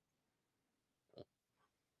planets?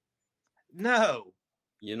 No,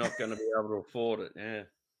 You're not going to be able to afford it.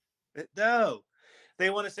 Yeah. no. They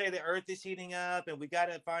want to say the Earth is heating up and we got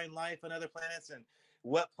to find life on other planets and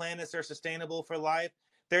what planets are sustainable for life.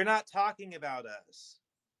 They're not talking about us.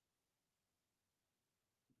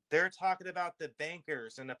 They're talking about the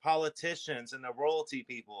bankers and the politicians and the royalty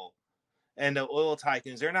people and the oil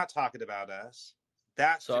tycoons. They're not talking about us.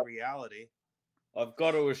 That's So the reality. I've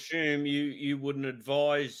got to assume you wouldn't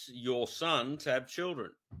advise your son to have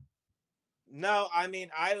children. No, I mean,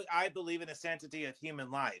 I believe in the sanctity of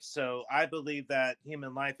human life. So I believe that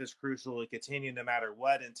human life is crucial to continue no matter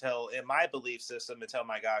what until, in my belief system, until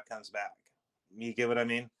my God comes back. You get what I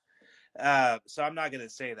mean? So I'm not going to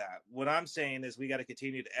say that. What I'm saying is we got to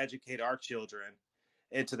continue to educate our children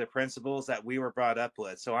into the principles that we were brought up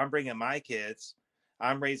with. So I'm bringing my kids,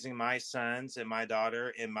 I'm raising my sons and my daughter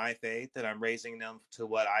in my faith, and I'm raising them to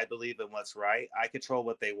what I believe and what's right. I control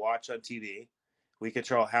what they watch on TV. We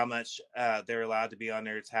control how much they're allowed to be on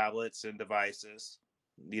their tablets and devices.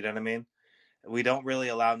 You know what I mean? We don't really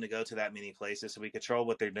allow them to go to that many places, so we control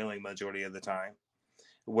what they're doing majority of the time.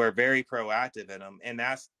 We're very proactive in them, and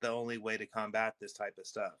that's the only way to combat this type of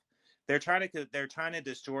stuff. They're trying to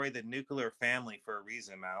destroy the nuclear family for a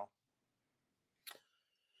reason, Mal.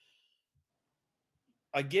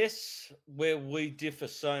 I guess where we differ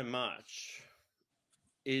so much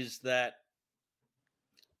is that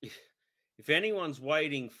if anyone's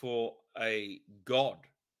waiting for a god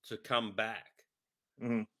to come back,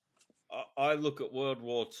 Mm-hmm. I look at World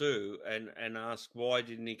War II and ask, why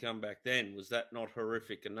didn't he come back then? Was that not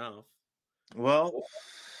horrific enough? Well,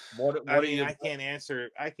 I What are mean, you? I can't answer.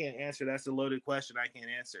 I can't answer. That's a loaded question. I can't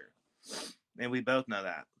answer, and we both know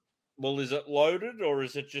that. Well, is it loaded or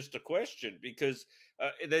is it just a question? Because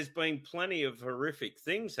there's been plenty of horrific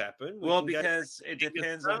things happen. We Well, can go because it Genghis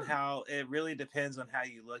depends on Khan. how. It really depends on how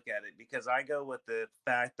you look at it. Because I go with the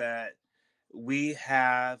fact that we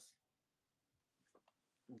have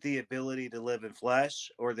the ability to live in flesh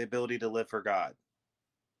or the ability to live for God.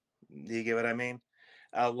 Do you get what I mean?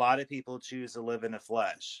 A lot of people choose to live in the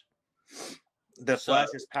flesh. The So, flesh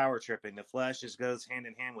is power tripping. The flesh just goes hand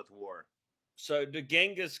in hand with war. so the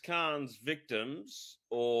Genghis Khan's victims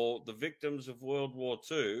or the victims of World War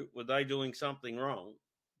II, were they doing something wrong?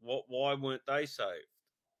 Why weren't they saved?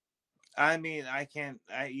 I mean, I can't.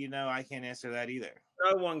 I can't answer that either.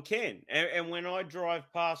 No one can. And when I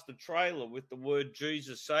drive past the trailer with the word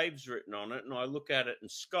Jesus saves written on it and I look at it and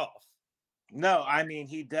scoff. No, I mean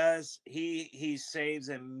he does. He saves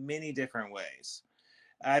in many different ways.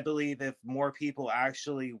 I believe if more people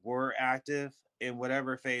actually were active in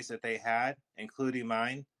whatever phase that they had, including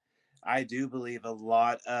mine, I do believe a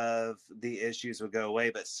lot of the issues would go away.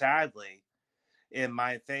 But sadly, in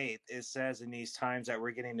my faith, it says in these times that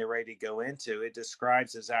we're getting ready to go into, it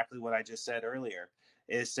describes exactly what I just said earlier.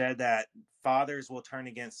 It said that fathers will turn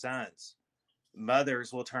against sons,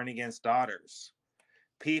 mothers will turn against daughters,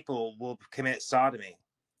 people will commit sodomy,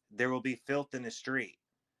 there will be filth in the street,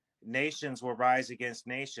 nations will rise against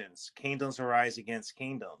nations, kingdoms will rise against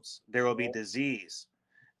kingdoms, there will be Well, disease.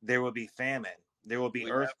 There will be famine. There will be We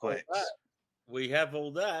have all that. earthquakes. We have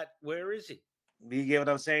all that. Where is he? You get what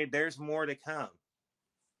I'm saying? There's more to come.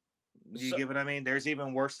 You So, get what I mean? There's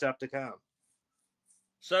even worse stuff to come.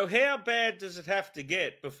 so how bad does it have to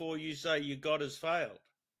get before you say your God has failed?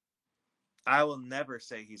 I will never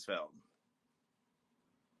say he's failed.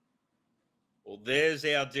 Well, there's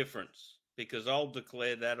our difference, because I'll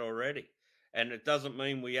declare that already. And it doesn't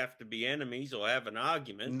mean we have to be enemies or have an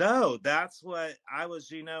argument. No, that's what I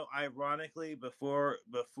was, ironically, before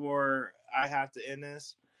I have to end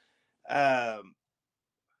this, um,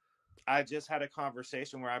 I just had a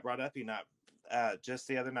conversation where I brought up just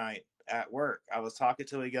the other night at work. I was talking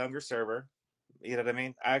to a younger server, you know what I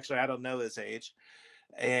mean? I don't know his age.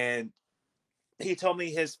 And he told me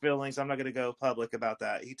his feelings. I'm not going to go public about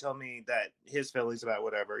that. He told me that his feelings about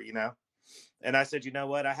whatever, And I said, you know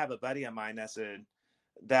what? I have a buddy of mine that said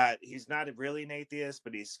that he's not really an atheist,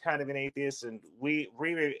 but he's kind of an atheist, and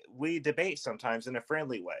we debate sometimes in a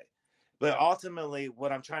friendly way. But ultimately,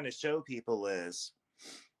 what I'm trying to show people is,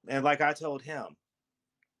 and like I told him,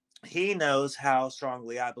 he knows how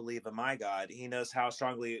strongly I believe in my God. He knows how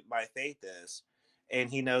strongly my faith is, and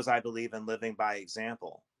he knows I believe in living by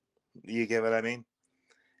example. You get what I mean?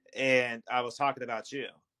 And I was talking about you.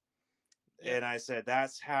 And I said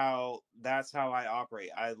that's how I operate.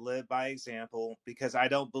 I live by example because I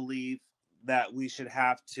don't believe that we should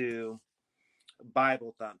have to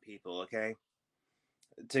Bible thump people, okay,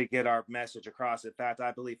 to get our message across. In fact,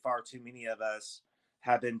 I believe far too many of us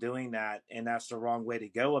have been doing that, and that's the wrong way to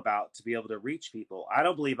go about to be able to reach people. I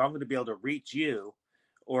don't believe I'm going to be able to reach you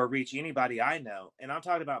or reach anybody I know. And I'm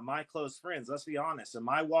talking about my close friends. Let's be honest. In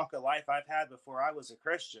my walk of life I've had before I was a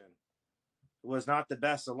Christian was not the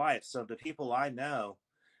best of life. So the people I know,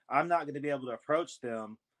 I'm not going to be able to approach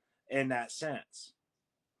them in that sense.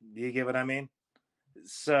 Do you get what I mean?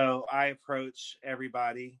 So I approach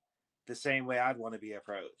everybody the same way I'd want to be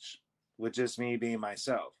approached, with just me being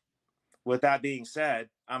myself. With that being said,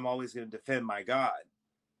 I'm always going to defend my God,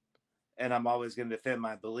 and I'm always going to defend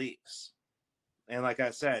my beliefs. And like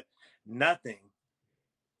I said, nothing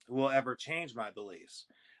will ever change my beliefs.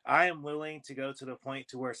 I am willing to go to the point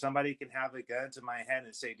to where somebody can have a gun to my head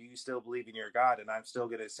and say, "Do you still believe in your God?" And I'm still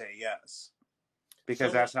going to say yes,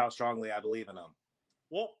 because So that's how strongly I believe in him.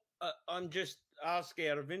 what? I'm just asking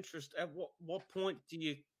out of interest. At what point do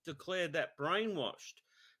you declare that brainwashed?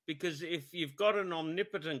 Because if you've got an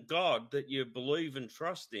omnipotent God that you believe and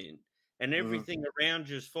trust in, and Mm-hmm. everything around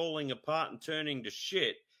you is falling apart and turning to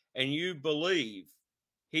shit, and you believe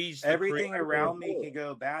He's the Everything creator of around me all. can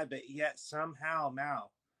go bad, but yet somehow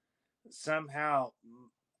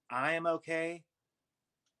I am okay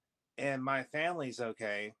and my family's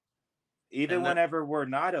okay. Even And that, whenever we're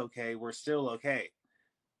not okay, we're still okay.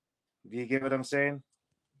 Do you get what I'm saying?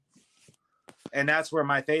 And that's where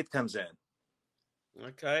my faith comes in.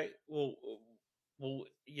 okay,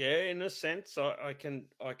 yeah, in a sense, I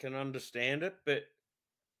can understand it, but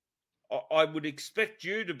I would expect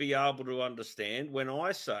you to be able to understand when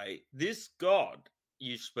I say this God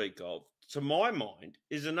you speak of, to my mind,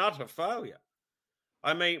 is an utter failure.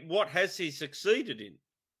 I mean, what has he succeeded in?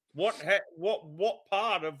 What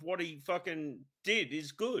part of what he fucking did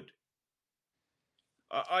is good?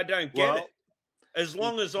 I don't get it. Well, As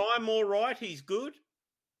long as I'm all right, he's good.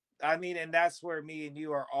 I mean, and that's where me and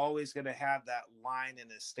you are always going to have that line in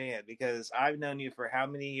the stand, because I've known you for how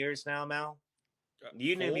many years now, Mal?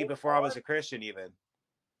 You knew me Four, before I was five, a Christian, even.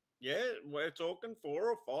 yeah, we're talking 4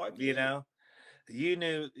 or 5 years. You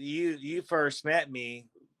know, you first met me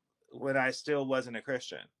when I still wasn't a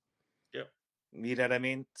Christian. Yep. You know what I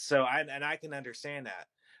mean? So I can understand that,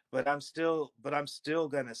 but I'm still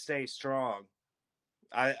gonna stay strong.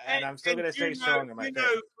 I'm still And gonna stay strong in my faith.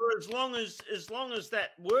 for as long as that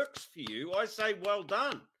works for you, I say well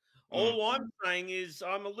done. Mm. All I'm saying is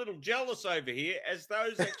I'm a little jealous over here, as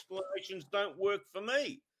those explanations don't work for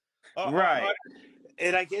me. I Right.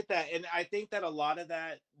 And I get that. And I think that a lot of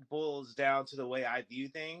that boils down to the way I view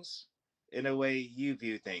things in a way you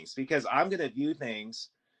view things. Because I'm going to view things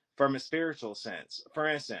from a spiritual sense. For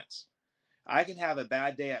instance, I can have a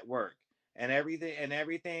bad day at work and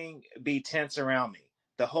everything be tense around me.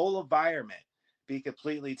 The whole environment be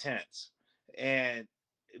completely tense. And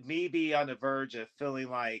me be on the verge of feeling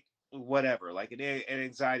like whatever, like an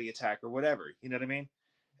anxiety attack or whatever. You know what I mean?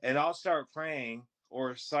 And I'll start praying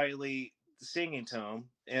or slightly singing to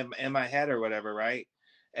him in my head or whatever, right?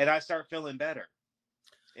 And I start feeling better.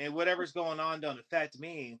 And whatever's going on don't affect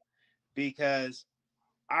me because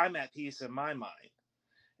I'm at peace in my mind.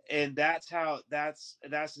 And that's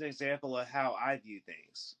an example of how I view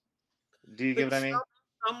things. Do you get But what I mean?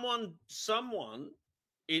 someone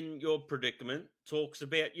in your predicament talks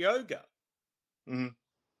about yoga, Hmm.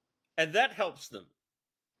 and that helps them.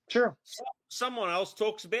 Sure. Someone else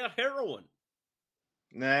talks about heroin.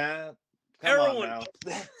 Nah, come on Heroin. now.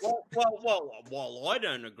 While I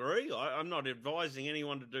don't agree, I'm not advising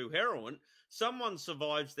anyone to do heroin. Someone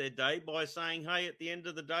survives their day by saying, "Hey, at the end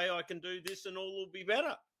of the day, I can do this, and all will be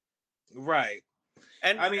better." Right.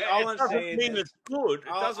 And I mean, all it I'm doesn't saying mean is, it's good. It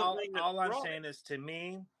all, doesn't all, mean it's all I'm right. saying is, to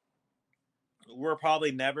me, we're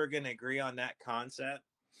probably never going to agree on that concept.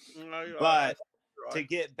 I But think you're to right.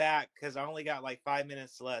 get back, because I only got like 5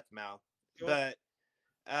 minutes left, Mal. Sure. But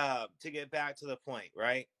to get back to the point,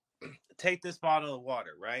 right? Take this bottle of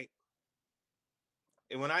water, right?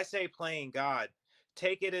 And when I say playing God,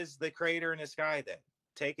 take it as the creator in the sky, then.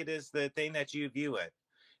 Take it as the thing that you view it.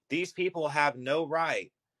 These people have no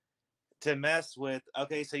right to mess with.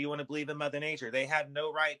 Okay, so you want to believe in Mother Nature. They have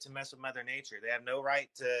no right to mess with Mother Nature. They have no right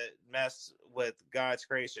to mess with God's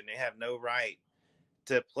creation. They have no right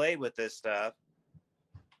to play with this stuff.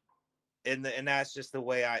 And that's just the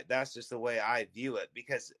way I view it,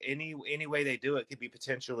 because any way they do it could be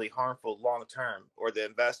potentially harmful long term, or the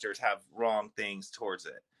investors have wrong things towards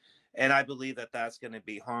it. And I believe that that's going to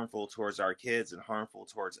be harmful towards our kids and harmful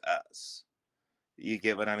towards us. You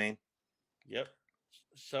get what I mean? Yep.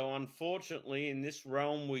 So, unfortunately, in this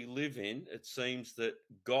realm we live in, it seems that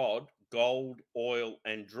God, gold, oil,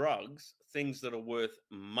 and drugs, things that are worth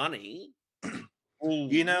money, Do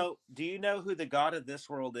you know who the God of this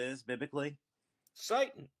world is biblically?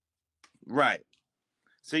 Satan. Right.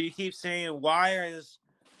 So you keep saying, why is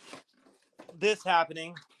this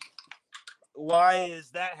happening? Why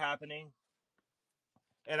is that happening?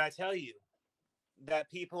 And I tell you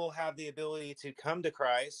that people have the ability to come to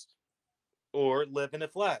Christ or live in the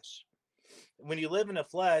flesh. When you live in the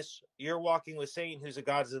flesh, you're walking with Satan, who's a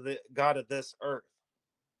god of this earth.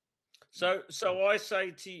 So I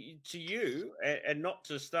say to you, and not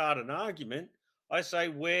to start an argument, I say,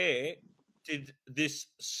 where did this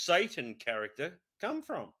Satan character come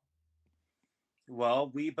from?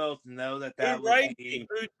 Well, we both know that Who that would raised him? be.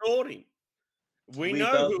 Who taught him? We We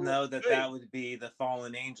know both who it know that would be. that would be the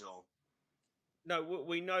fallen angel. No,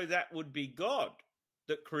 we know that would be God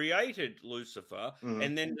that created Lucifer Mm-hmm.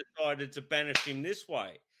 and then decided to banish him this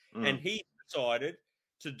way. Mm-hmm. And he decided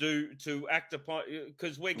to act upon,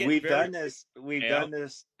 because we're getting We've very done this. We've now. done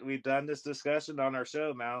this. We've done this discussion on our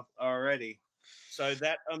show, Mal, already. So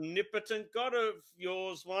that omnipotent God of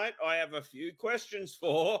yours, mate, I have a few questions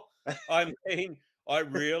for. I mean, I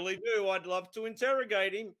really do. I'd love to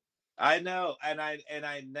interrogate him. I know, and I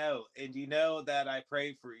know, and you know that I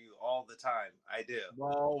pray for you all the time. I do.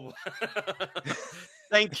 Well,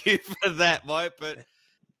 thank you for that, mate. But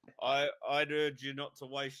I'd urge you not to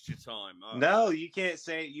waste your time. No, you can't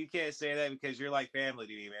say that, because you're like family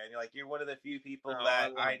to me, man. You're one of the few people No, I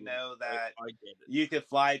that love I you. know that I get it. you could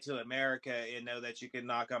fly to America and know that you can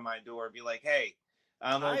knock on my door and be like, "Hey,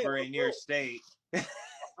 I'm Hey, over I in your will. state."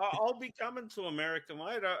 I'll be coming to America,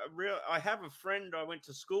 mate. I have a friend I went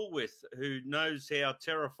to school with who knows how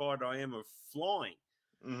terrified I am of flying.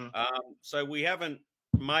 Mm-hmm. So we haven't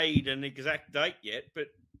made an exact date yet, but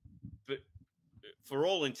for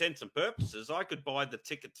all intents and purposes, I could buy the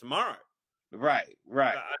ticket tomorrow. Right,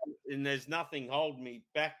 right. And there's nothing holding me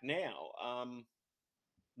back now.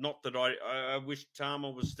 Not that I wish Tama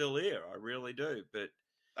was still here. I really do. But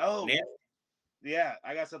Oh, now, yeah,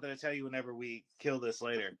 I got something to tell you whenever we kill this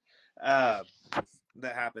later. That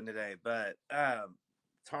happened today, but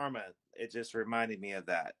Tarma, it just reminded me of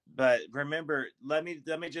that. But remember, let me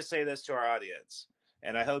just say this to our audience,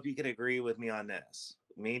 and I hope you could agree with me on this.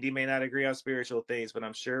 Me and you may not agree on spiritual things, but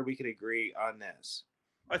I'm sure we could agree on this.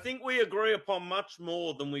 I think we agree upon much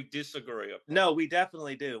more than we disagree upon. No, we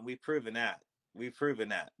definitely do. We've proven that. We've proven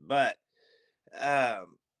that. But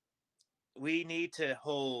um, we need to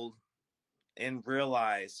hold and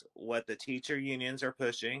realize what the teacher unions are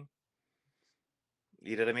pushing.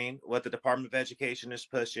 You know what I mean? What the Department of Education is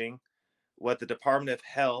pushing, what the Department of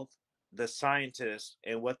Health, the scientists,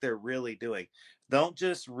 and what they're really doing. Don't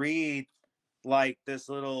just read like this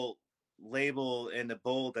little label in the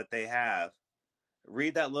bowl that they have.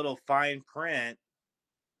 Read that little fine print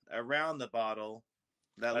around the bottle,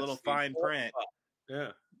 that little That's the fine important print, part.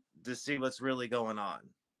 Yeah. to see what's really going on.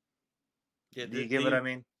 Yeah. Do you get what I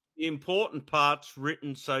mean? The important part's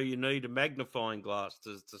written, so you need a magnifying glass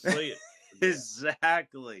to see it.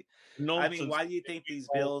 Exactly. I mean, Nonsense. why do you think these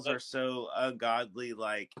bills are so ungodly,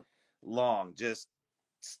 like long, just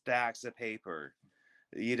stacks of paper?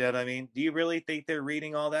 You know what I mean? Do you really think they're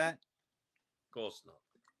reading all that? Of course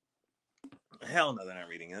not. Hell no, they're not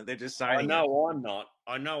reading it. They're just I signing it. know I'm not.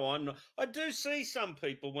 I know I'm not. I do see some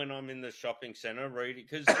people when I'm in the shopping centre reading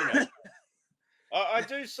because I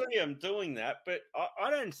do see them doing that, but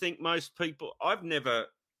I don't think most people. I've never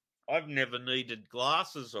needed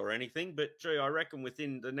glasses or anything, but gee, I reckon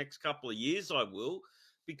within the next couple of years I will,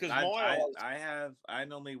 because I my I eyes. I have I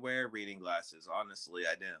normally wear reading glasses. Honestly,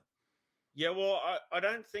 I do. Yeah, well, I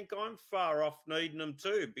don't think I'm far off needing them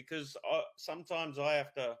too, because sometimes I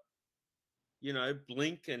have to,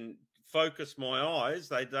 blink and focus my eyes.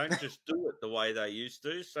 They don't just do it the way they used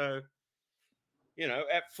to. So,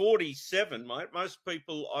 at 47, mate, most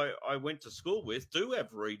people I went to school with do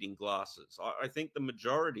have reading glasses. I think the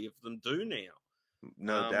majority of them do now.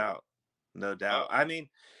 No Um, doubt, no I, doubt. I mean,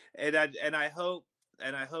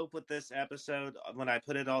 and I hope with this episode, when I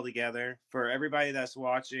put it all together for everybody that's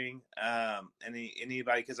watching,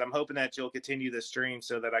 anybody, because I'm hoping that you'll continue the stream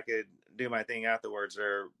so that I could do my thing afterwards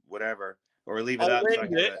or whatever, or leave it I'll up so I lend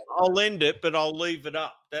can have it. it. I'll lend it, but I'll leave it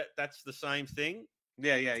up. That's the same thing.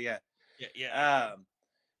 Yeah, yeah, yeah. Yeah, yeah, yeah. Um,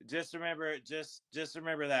 just remember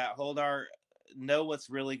that. Know what's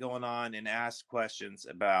really going on and ask questions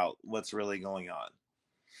about what's really going on.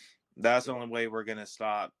 That's the Sure. only way we're gonna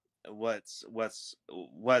stop what's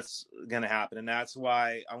gonna happen, and that's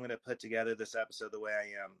why I'm gonna put together this episode the way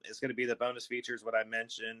I am. It's gonna be the bonus features, what I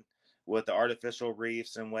mentioned with the artificial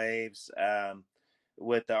reefs and waves,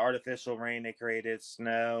 with the artificial rain they created,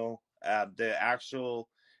 snow, the actual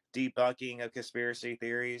debunking of conspiracy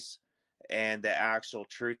theories, and the actual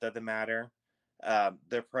truth of the matter,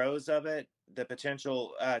 the pros of it, the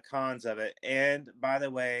potential cons of it. And by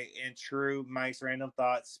the way, in true Mike's Random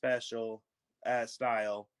Thoughts special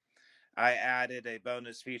style, I added a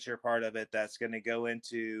bonus feature part of it that's going to go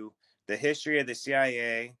into the history of the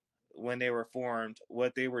CIA when they were formed,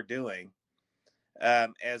 what they were doing,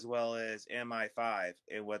 as well as MI5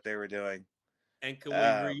 and what they were doing. And can we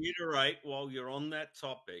Um, reiterate while you're on that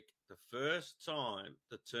topic, the first time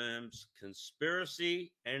the terms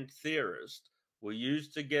conspiracy and theorist were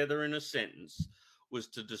used together in a sentence was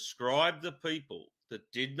to describe the people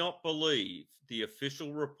that did not believe the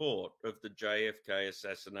official report of the JFK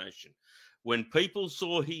assassination. When people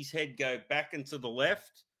saw his head go mm, back into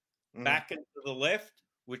the left,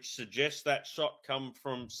 which suggests that shot come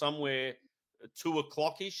from somewhere 2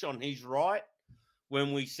 o'clock-ish on his right,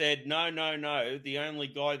 when we said, no, no, no, the only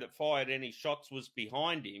guy that fired any shots was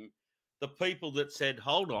behind him, the people that said,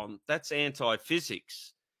 hold on, that's anti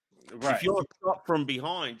physics. If right, you're shot from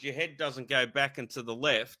behind, your head doesn't go back and to the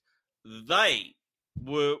left. They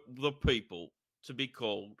were the people to be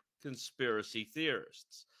called conspiracy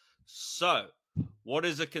theorists. So, what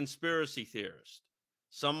is a conspiracy theorist?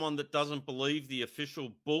 Someone that doesn't believe the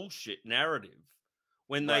official bullshit narrative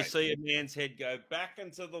when they right. see a man's head go back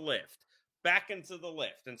and to the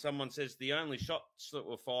left, and someone says the only shots that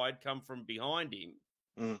were fired come from behind him.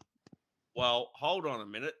 Mm. Well, hold on a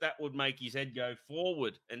minute. That would make his head go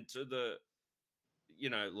forward and to the,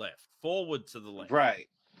 left, forward to the left. Right.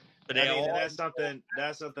 But I mean, and our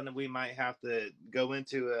that's something that we might have to go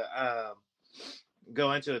into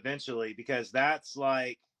eventually, because that's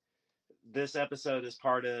like this episode is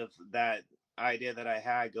part of that idea that I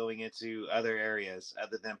had going into other areas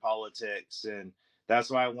other than politics, and that's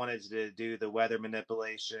why I wanted to do the weather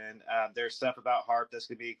manipulation. There's stuff about HARP that's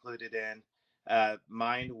going to be included in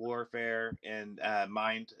mind warfare, and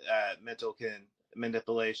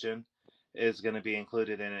manipulation is going to be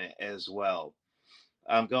included in it as well.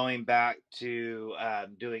 Going back to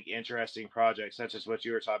doing interesting projects such as what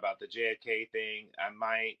you were talking about, the JFK thing. I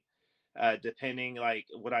might, depending, like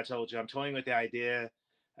what I told you, I'm toying with the idea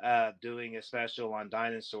of doing a special on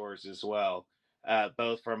dinosaurs as well,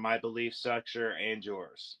 both from my belief structure and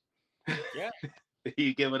yours. yeah,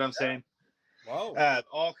 You get what I'm saying? wow,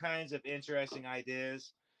 All kinds of interesting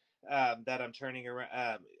ideas that I'm turning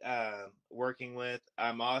around, working with.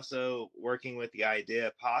 I'm also working with the idea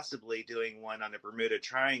of possibly doing one on the Bermuda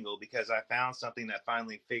Triangle, because I found something that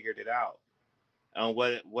finally figured it out on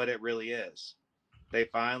what it really is. They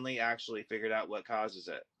finally actually figured out what causes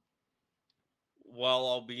it. well,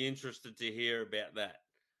 I'll be interested to hear about that.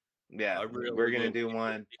 Yeah, I really we're gonna will do be,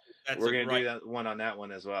 one. because that's We're a gonna great. do one on that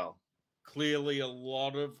one as well. Clearly, a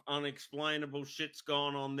lot of unexplainable shit's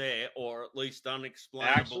gone on there, or at least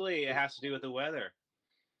unexplainable. Actually, it has to do with the weather.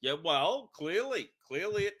 Yeah, well, clearly,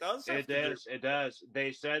 it does have It to do. does. It does.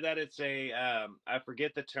 They said that it's a. I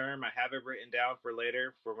forget the term. I have it written down for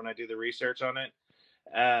later for when I do the research on it.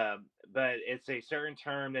 But it's a certain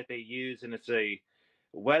term that they use, and it's a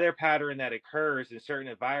weather pattern that occurs in certain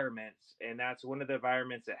environments, and that's one of the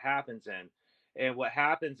environments it happens in. And what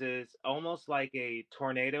happens is almost like a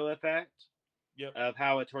tornado effect. Yep. of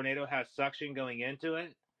how a tornado has suction going into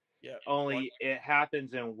it. Yep. Like, Only it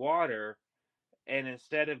happens in water, and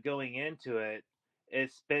instead of going into it,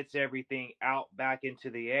 it spits everything out back into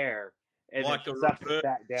the air and then like a sucks it reverse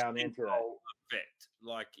back down into it. control effect.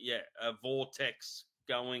 Like, yeah, a vortex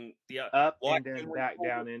going Up like and then when we back pull the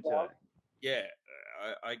down into plug. it. Yeah,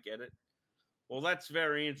 I get it. Well, that's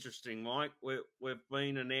very interesting, Mike. We've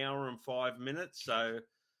been an hour and 5 minutes, so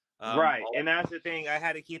Right. And that's the thing I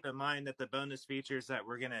had to keep in mind, that the bonus features that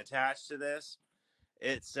we're going to attach to this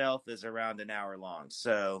itself is around an hour long.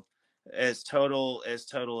 So as total is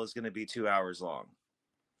going to be 2 hours long.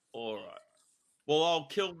 all right. Well, I'll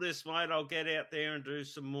kill this, mate. I'll get out there and do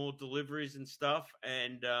some more deliveries and stuff,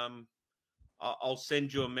 and I'll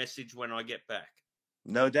send you a message when I get back.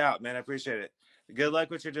 No doubt, man. I appreciate it. Good luck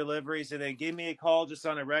with your deliveries, and then give me a call just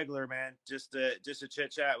on a regular, man. Just to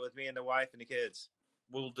chit chat with me and the wife and the kids.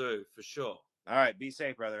 Will do, for sure. All right. Be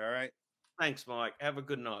safe, brother. All right. Thanks, Mike. Have a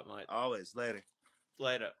good night, mate. Always. Later.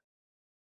 Later.